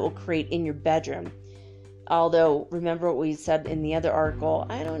is what it will create in your bedroom. Although, remember what we said in the other article,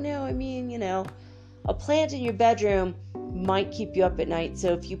 I don't know, a plant in your bedroom might keep you up at night.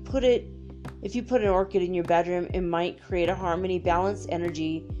 So if you put an orchid in your bedroom, it might create a harmony, balanced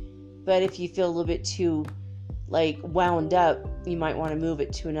energy. But if you feel a little bit too wound up, you might want to move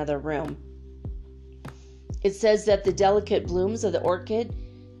it to another room. It says that the delicate blooms of the orchid,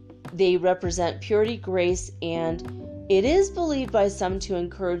 they represent purity, grace, and it is believed by some to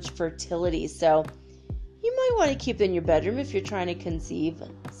encourage fertility. So you might want to keep it in your bedroom if you're trying to conceive.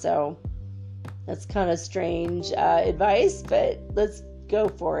 So that's kind of strange advice, but let's go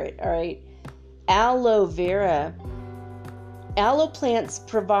for it. All right. Aloe vera. Aloe plants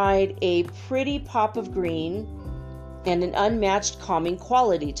provide a pretty pop of green and an unmatched calming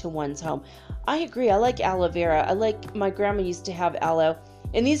quality to one's home. I agree. I like aloe vera. My grandma used to have aloe,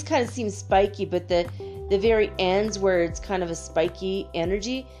 and these kind of seem spiky, but the very ends where it's kind of a spiky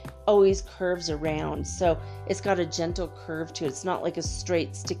energy always curves around. So it's got a gentle curve to it. It's not like a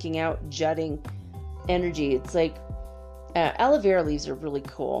straight sticking out jutting energy. It's like aloe vera leaves are really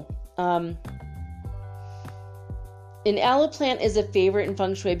cool. An aloe plant is a favorite in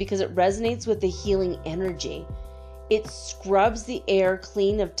feng shui because it resonates with the healing energy. It scrubs the air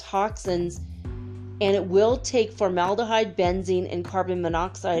clean of toxins, and it will take formaldehyde, benzene, and carbon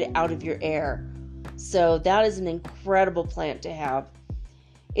monoxide out of your air. So that is an incredible plant to have.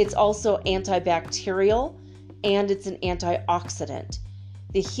 It's also antibacterial, and it's an antioxidant.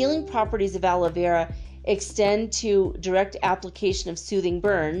 The healing properties of aloe vera extend to direct application of soothing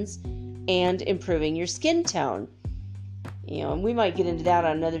burns and improving your skin tone. And we might get into that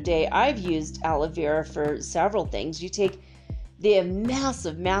on another day. I've used aloe vera for several things. They have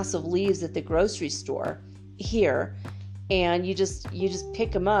massive, massive leaves at the grocery store here, and you just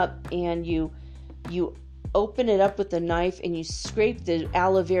pick them up and you open it up with a knife and you scrape the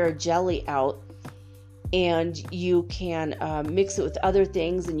aloe vera jelly out, and you can mix it with other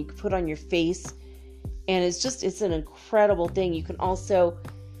things, and you can put on your face, and it's an incredible thing. You can also,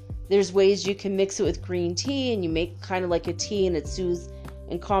 there's ways you can mix it with green tea, and you make kind of like a tea, and it soothes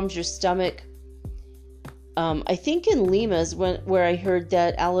and calms your stomach. I think in Lima's where I heard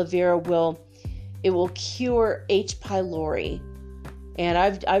that aloe vera will cure H. pylori. And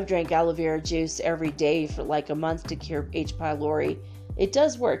I've drank aloe vera juice every day for like a month to cure H. pylori. It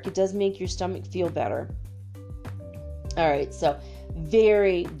does work. It does make your stomach feel better. All right, so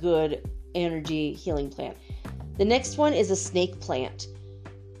very good energy healing plant. The next one is a snake plant.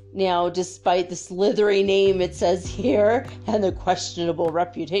 Now, despite the slithery name it says here and the questionable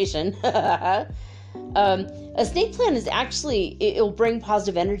reputation, a snake plant is actually, it'll bring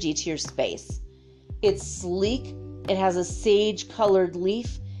positive energy to your space. It's sleek. It has a sage-colored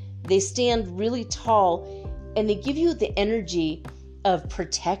leaf. They stand really tall, and they give you the energy of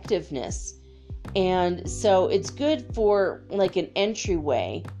protectiveness. And so it's good for like an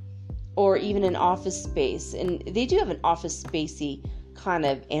entryway or even an office space. And they do have an office spacey kind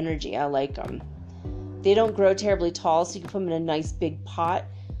of energy. I like them. They don't grow terribly tall, so you can put them in a nice big pot,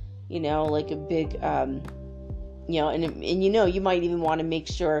 like a big, and you might even want to make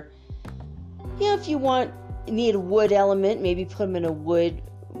sure, if you need a wood element, maybe put them in a wood,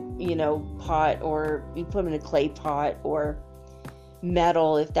 pot, or you put them in a clay pot or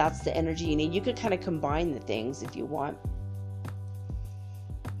metal if that's the energy you need. You could kind of combine the things if you want.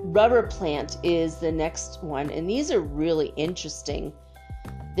 Rubber plant is the next one, and these are really interesting.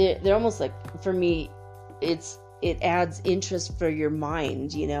 They're almost like, for me, it adds interest for your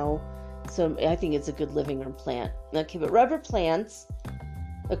mind, So I think it's a good living room plant. Okay, but rubber plants,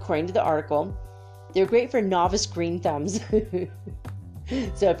 according to the article, they're great for novice green thumbs.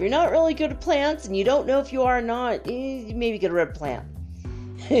 So if you're not really good at plants and you don't know if you are or not, you maybe get a rubber plant.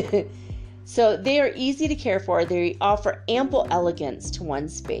 So they are easy to care for. They offer ample elegance to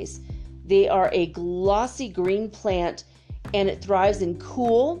one's space. They are a glossy green plant, and it thrives in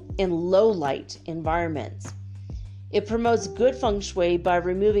cool and low light environments. It promotes good feng shui by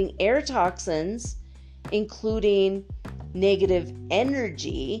removing air toxins, including negative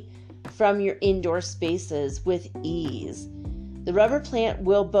energy, from your indoor spaces with ease. The rubber plant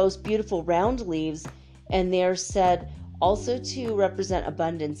will boast beautiful round leaves, and they are said also to represent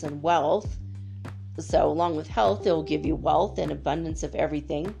abundance and wealth. So along with health, it will give you wealth and abundance of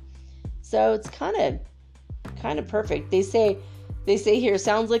everything. So it's kind of perfect. They say here,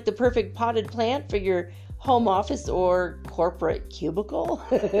 sounds like the perfect potted plant for your home office or corporate cubicle.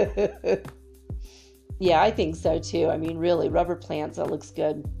 Yeah, I think so too. I mean, really, rubber plants, that looks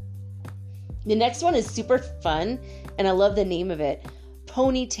good. The next one is super fun, and I love the name of it.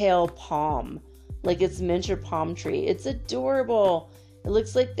 Ponytail palm. Like it's miniature palm tree. It's adorable. It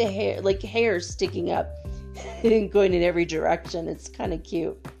looks like the hair sticking up and going in every direction. It's kind of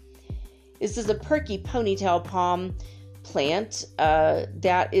cute. This is a perky ponytail palm plant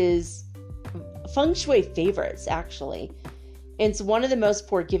that is feng shui favorites, actually. It's one of the most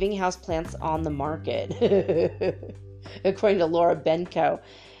forgiving house plants on the market, according to Laura Benko.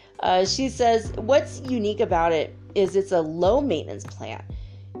 She says, what's unique about it is it's a low maintenance plant,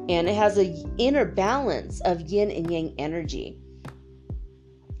 and it has an inner balance of yin and yang energy.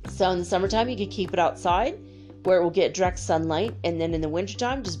 So in the summertime, you can keep it outside where it will get direct sunlight, and then in the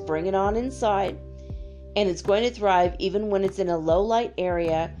wintertime, just bring it on inside. And it's going to thrive even when it's in a low light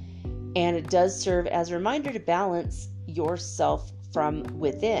area, and it does serve as a reminder to balance yourself from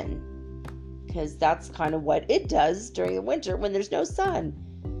within, because that's kind of what it does during the winter when there's no sun.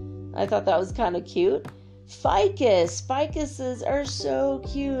 I thought that was kind of cute. Ficuses are so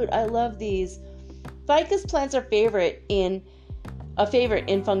cute. I love these. Ficus plants are a favorite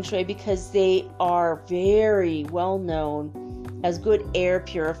in feng shui because they are very well known as good air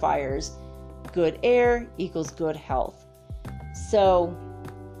purifiers. Good air equals good health. So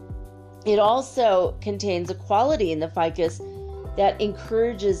it also contains a quality in the ficus that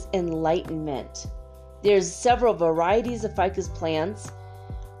encourages enlightenment. There's several varieties of ficus plants,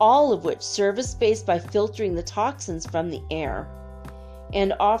 all of which serve a space by filtering the toxins from the air,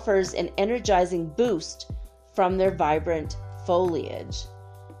 and offers an energizing boost from their vibrant foliage.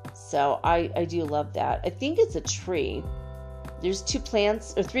 So I do love that. I think it's a tree. There's 4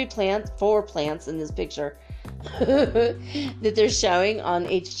 plants in this picture that they're showing on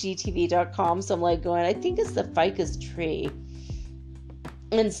hgtv.com. So I'm like going, I think it's the ficus tree.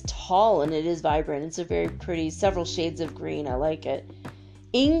 And it's tall and it is vibrant. It's a very pretty, several shades of green. I like it.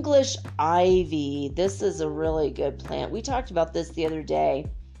 English ivy. This is a really good plant. We talked about this the other day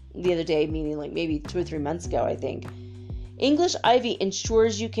meaning like maybe 2 or 3 months ago, I think. English ivy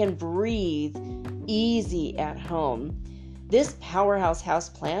ensures you can breathe easy at home. This powerhouse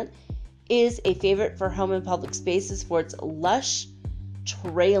houseplant is a favorite for home and public spaces for its lush,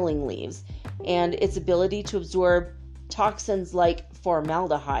 trailing leaves and its ability to absorb toxins like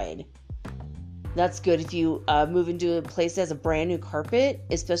formaldehyde. That's good if you move into a place that has a brand new carpet,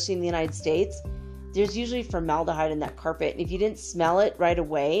 especially in the United States. There's usually formaldehyde in that carpet. And if you didn't smell it right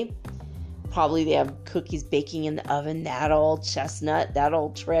away, probably they have cookies baking in the oven, that old chestnut, that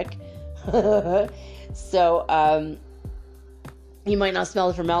old trick. So you might not smell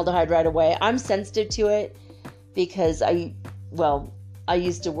the formaldehyde right away. I'm sensitive to it because I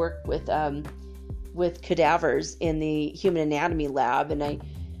used to work with cadavers in the human anatomy lab, and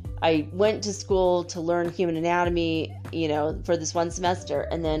I went to school to learn human anatomy, for this one semester.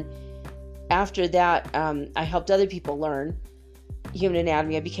 And then after that, I helped other people learn human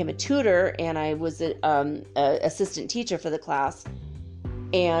anatomy. I became a tutor, and I was an assistant teacher for the class.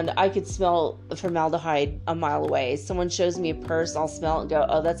 And I could smell formaldehyde a mile away. Someone shows me a purse, I'll smell it and go,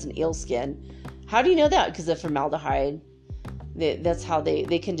 oh, that's an eel skin. How do you know that? Because of formaldehyde. That's how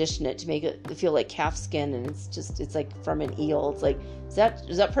they condition it to make it feel like calf skin, and it's like from an eel. It's like, is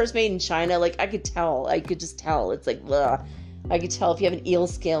that purse made in China? Like I could just tell. It's like, ugh. I could tell if you have an eel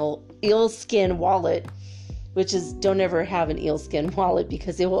skin wallet, which is, don't ever have an eel skin wallet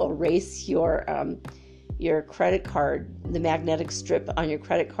because it will erase your credit card, the magnetic strip on your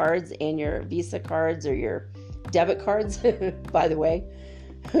credit cards and your Visa cards or your debit cards, by the way.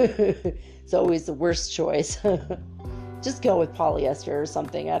 It's always the worst choice. Just go with polyester or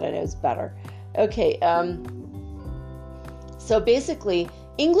something. I don't know, it's better. Okay, so basically,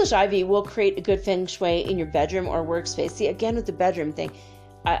 English ivy will create a good feng shui in your bedroom or workspace. See, again with the bedroom thing,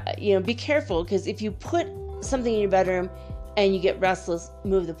 be careful, because if you put something in your bedroom and you get restless,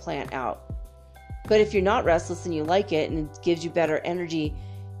 move the plant out. But if you're not restless and you like it and it gives you better energy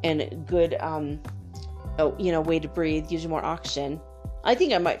and a good, way to breathe, gives you more oxygen, I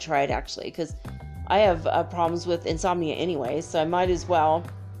think I might try it actually, because I have problems with insomnia anyway, so I might as well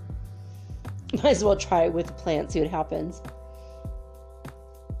try it with the plant, see what happens.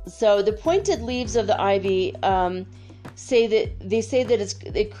 So the pointed leaves of the ivy say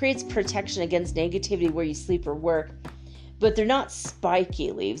that it creates protection against negativity where you sleep or work, but they're not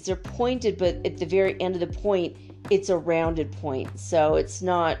spiky leaves. They're pointed, but at the very end of the point, it's a rounded point. So it's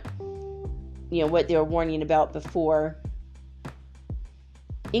not, what they were warning about before.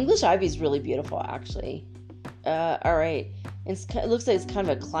 English ivy is really beautiful, actually. All right. It looks like it's kind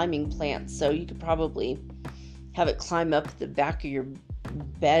of a climbing plant, so you could probably have it climb up the back of your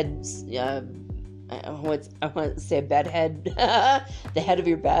bed. I want to say a bed head, the head of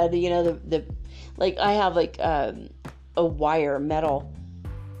your bed. I have a wire metal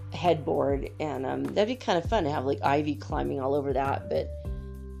headboard, and that'd be kind of fun to have ivy climbing all over that. But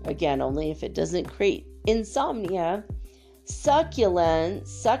again, only if it doesn't create insomnia. Succulent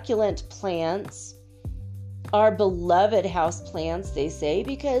plants are beloved house plants, they say,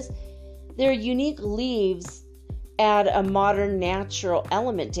 because their unique leaves add a modern natural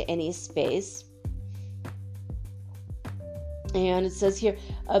element to any space. And it says here,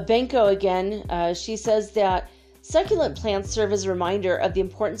 Benko again, she says that succulent plants serve as a reminder of the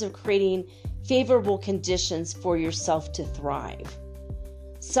importance of creating favorable conditions for yourself to thrive.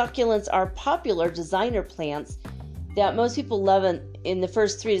 Succulents are popular designer plants that most people love in the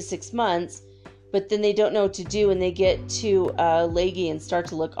first 3 to 6 months, but then they don't know what to do and they get too leggy and start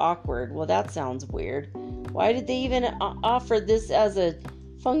to look awkward. Well, that sounds weird. Why did they even offer this as a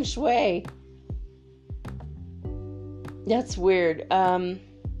feng shui? That's weird. I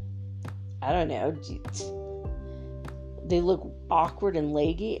don't know. They look awkward and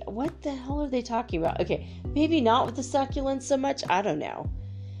leggy. What the hell are they talking about? Okay, maybe not with the succulents so much. I don't know.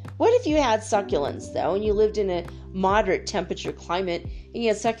 What if you had succulents, though, and you lived in a moderate temperature climate, and you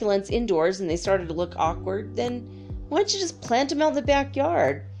had succulents indoors, and they started to look awkward? Then why don't you just plant them out in the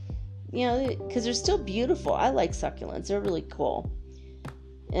backyard? Because they're still beautiful. I like succulents. They're really cool.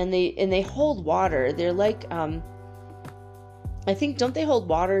 And they hold water. They're like, I think, don't they hold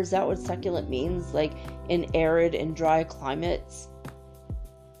water? Is that what succulent means? Like in arid and dry climates?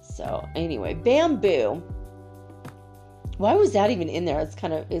 So anyway, bamboo. Why was that even in there?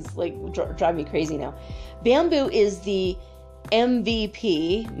 It's like driving me crazy now. Bamboo is the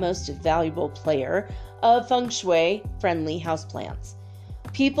MVP, most valuable player, of feng shui friendly houseplants.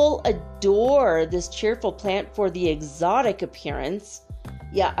 People adore this cheerful plant for the exotic appearance.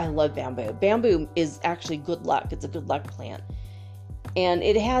 Yeah, I love bamboo. Bamboo is actually good luck. It's a good luck plant. And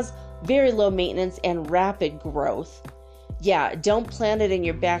it has very low maintenance and rapid growth. Yeah, don't plant it in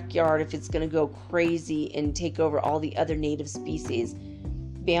your backyard if it's going to go crazy and take over all the other native species.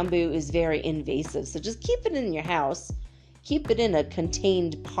 Bamboo is very invasive, so just keep it in your house. Keep it in a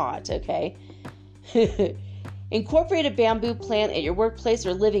contained pot, okay? Incorporate a bamboo plant at your workplace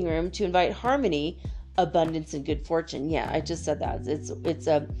or living room to invite harmony, abundance, and good fortune. Yeah, I just said that. It's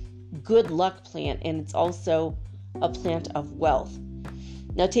a good luck plant, and it's also a plant of wealth.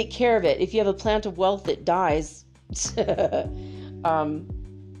 Now take care of it. If you have a plant of wealth that dies, well,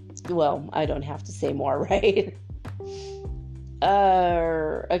 I don't have to say more, right?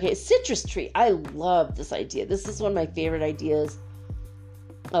 Okay, citrus tree. I love this idea. This is one of my favorite ideas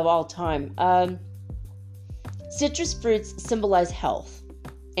of all time. Citrus fruits symbolize health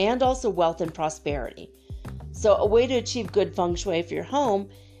and also wealth and prosperity. So a way to achieve good feng shui for your home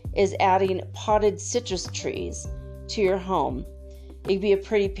is adding potted citrus trees to your home. It could be a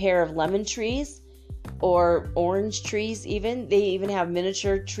pretty pair of lemon trees or orange trees even. They even have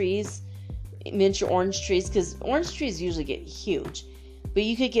miniature orange trees, because orange trees usually get huge. But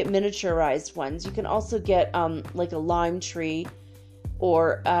you could get miniaturized ones. You can also get like a lime tree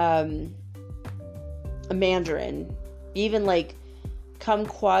or a mandarin. Even like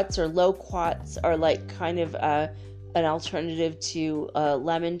kumquats or loquats are like kind of an alternative to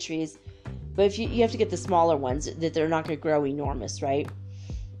lemon trees. But if you have to get the smaller ones, that they're not going to grow enormous, right?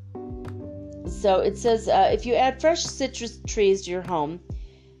 So it says, if you add fresh citrus trees to your home,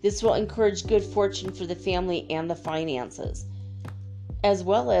 this will encourage good fortune for the family and the finances. as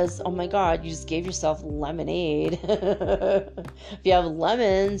well as, oh my God, you just gave yourself lemonade. If you have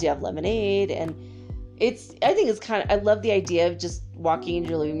lemons, you have lemonade. And I think it's I love the idea of just walking into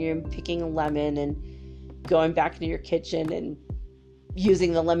your living room, picking a lemon and going back into your kitchen and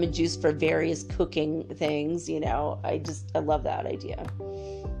using the lemon juice for various cooking things. I love that idea.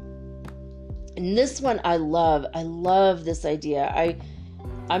 And this one I love this idea.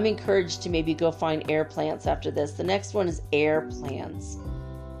 I'm encouraged to maybe go find air plants after this. The next one is air plants.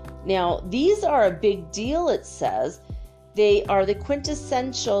 Now, these are a big deal, it says. They are the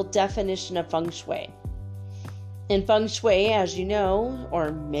quintessential definition of feng shui. And feng shui, as you know,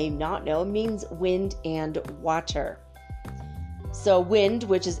 or may not know, means wind and water. So wind,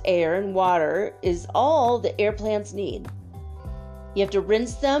 which is air, and water is all the air plants need. You have to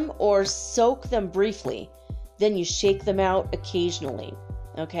rinse them or soak them briefly. Then you shake them out occasionally.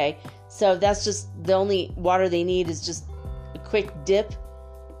 Okay, so that's just the only water they need is just a quick dip,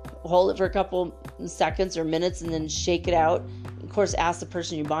 hold it for a couple seconds or minutes, and then shake it out. Of course, ask the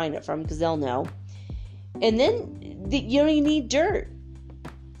person you're buying it from because they'll know. And then you don't even need dirt.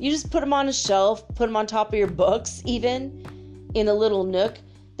 You just put them on a shelf, put them on top of your books, even in a little nook.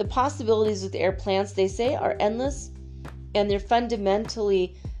 The possibilities with air plants, they say, are endless, and they're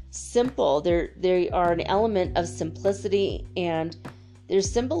fundamentally simple. They are an element of simplicity, and their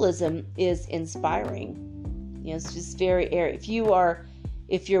symbolism is inspiring. It's just very airy. If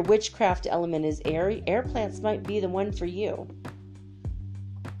your witchcraft element is airy, air plants might be the one for you.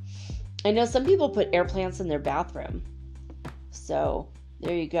 I know some people put air plants in their bathroom. So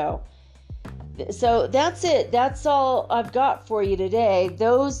there you go. So that's it. That's all I've got for you today.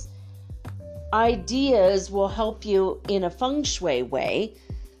 Those ideas will help you in a feng shui way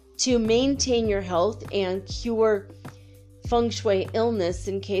to maintain your health and cure feng shui illness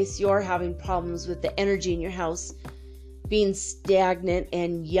in case you're having problems with the energy in your house being stagnant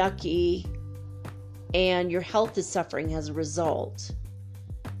and yucky and your health is suffering as a result.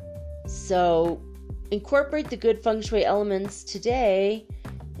 So incorporate the good feng shui elements today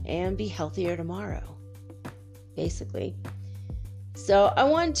and be healthier tomorrow, basically. So I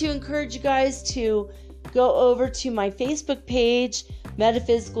want to encourage you guys to go over to my Facebook page.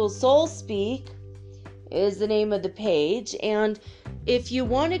 Metaphysical Soul Speak is the name of the page. And if you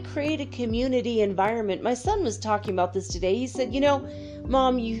want to create a community environment, my son was talking about this today. He said,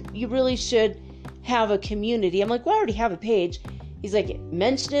 Mom, you really should have a community. I'm like, well, I already have a page. He's like,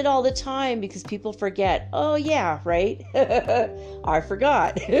 mention it all the time because people forget. Oh, yeah, right? I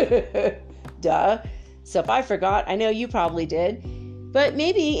forgot. Duh. So if I forgot, I know you probably did. But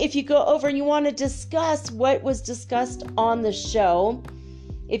maybe if you go over and you want to discuss what was discussed on the show,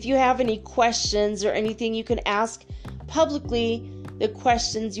 if you have any questions or anything, you can ask publicly the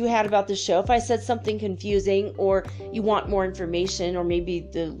questions you had about the show. If I said something confusing or you want more information or maybe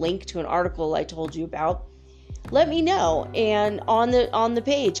the link to an article I told you about, let me know and on the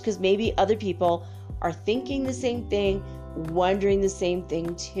page, because maybe other people are thinking the same thing, wondering the same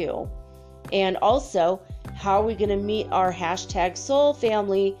thing too. And also, how are we going to meet our hashtag soul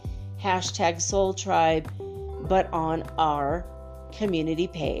family, hashtag soul tribe, but on our community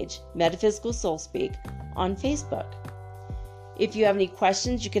page, Metaphysical Soul Speak on Facebook. If you have any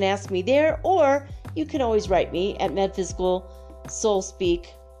questions, you can ask me there, or you can always write me at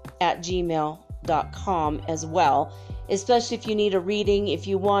metaphysicalsoulspeak@gmail.com as well, especially if you need a reading, if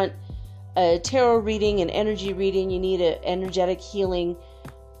you want a tarot reading, an energy reading, you need an energetic healing,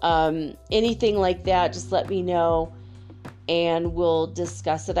 anything like that, just let me know and we'll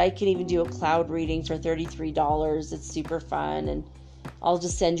discuss it. I can even do a cloud reading for $33. It's super fun, and I'll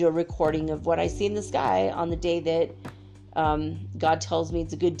just send you a recording of what I see in the sky on the day that God tells me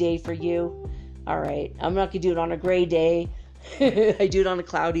it's a good day for you. All right, I'm not gonna do it on a gray day. I do it on a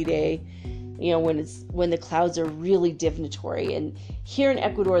cloudy day, when the clouds are really divinatory. And here in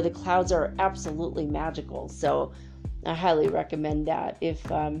Ecuador, the clouds are absolutely magical. So I highly recommend that. If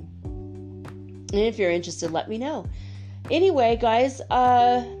you're interested, let me know. Anyway, guys,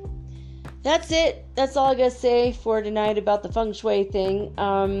 that's it. That's all I gotta say for tonight about the feng shui thing.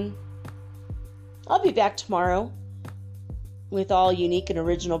 I'll be back tomorrow with all unique and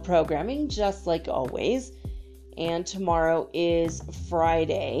original programming, just like always. And tomorrow is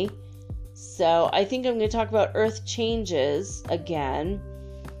Friday. So I think I'm going to talk about earth changes again.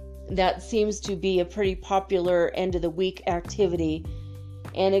 That seems to be a pretty popular end of the week activity.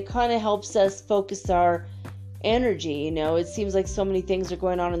 And it kind of helps us focus our energy. It seems like so many things are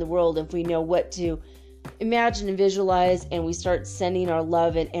going on in the world. If we know what to imagine and visualize, and we start sending our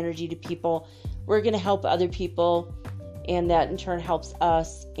love and energy to people, we're going to help other people. And that in turn helps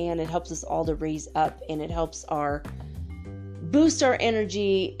us, and it helps us all to raise up, and it helps our boost our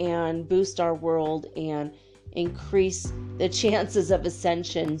energy and boost our world and increase the chances of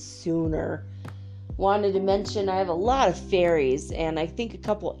ascension sooner. Wanted to mention I have a lot of fairies and I think a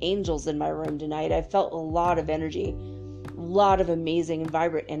couple angels in my room tonight. I felt a lot of energy, a lot of amazing and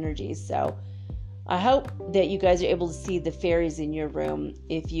vibrant energy. So I hope that you guys are able to see the fairies in your room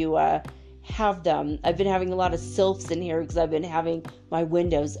if you have them. I've been having a lot of sylphs in here because I've been having my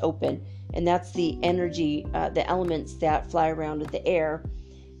windows open, and that's the energy, the elements that fly around with the air.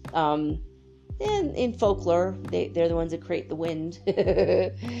 And in folklore, they're the ones that create the wind.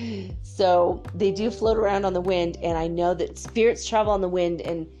 So they do float around on the wind, and I know that spirits travel on the wind.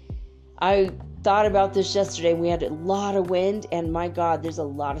 And I thought about this yesterday. We had a lot of wind, and my God, there's a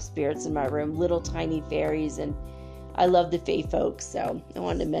lot of spirits in my room, little tiny fairies, and I love the fae folks. So I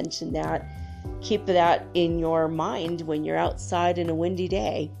wanted to mention that. Keep that in your mind when you're outside in a windy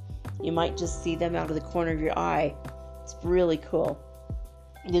day. You might just see them out of the corner of your eye. It's really cool.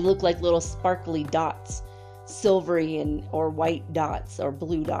 They look like little sparkly dots, silvery or white dots or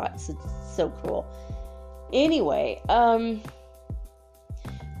blue dots. It's so cool. Anyway, well,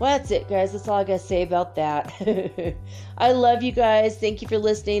 that's it, guys. That's all I gotta say about that. I love you guys. Thank you for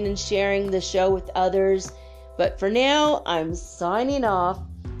listening and sharing the show with others. But for now, I'm signing off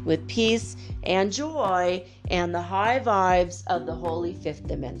with peace and joy and the high vibes of the Holy Fifth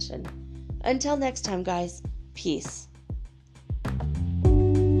Dimension. Until next time, guys, peace.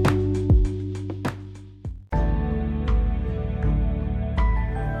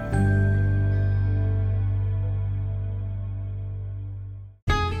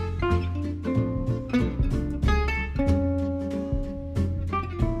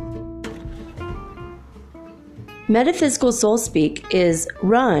 Metaphysical Soul Speak is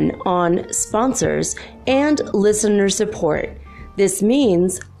run on sponsors and listener support. This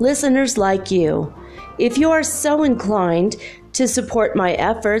means listeners like you. If you are so inclined to support my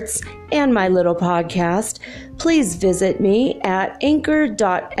efforts and my little podcast, please visit me at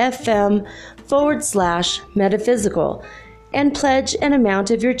anchor.fm/metaphysical and pledge an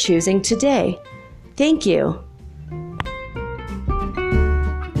amount of your choosing today. Thank you.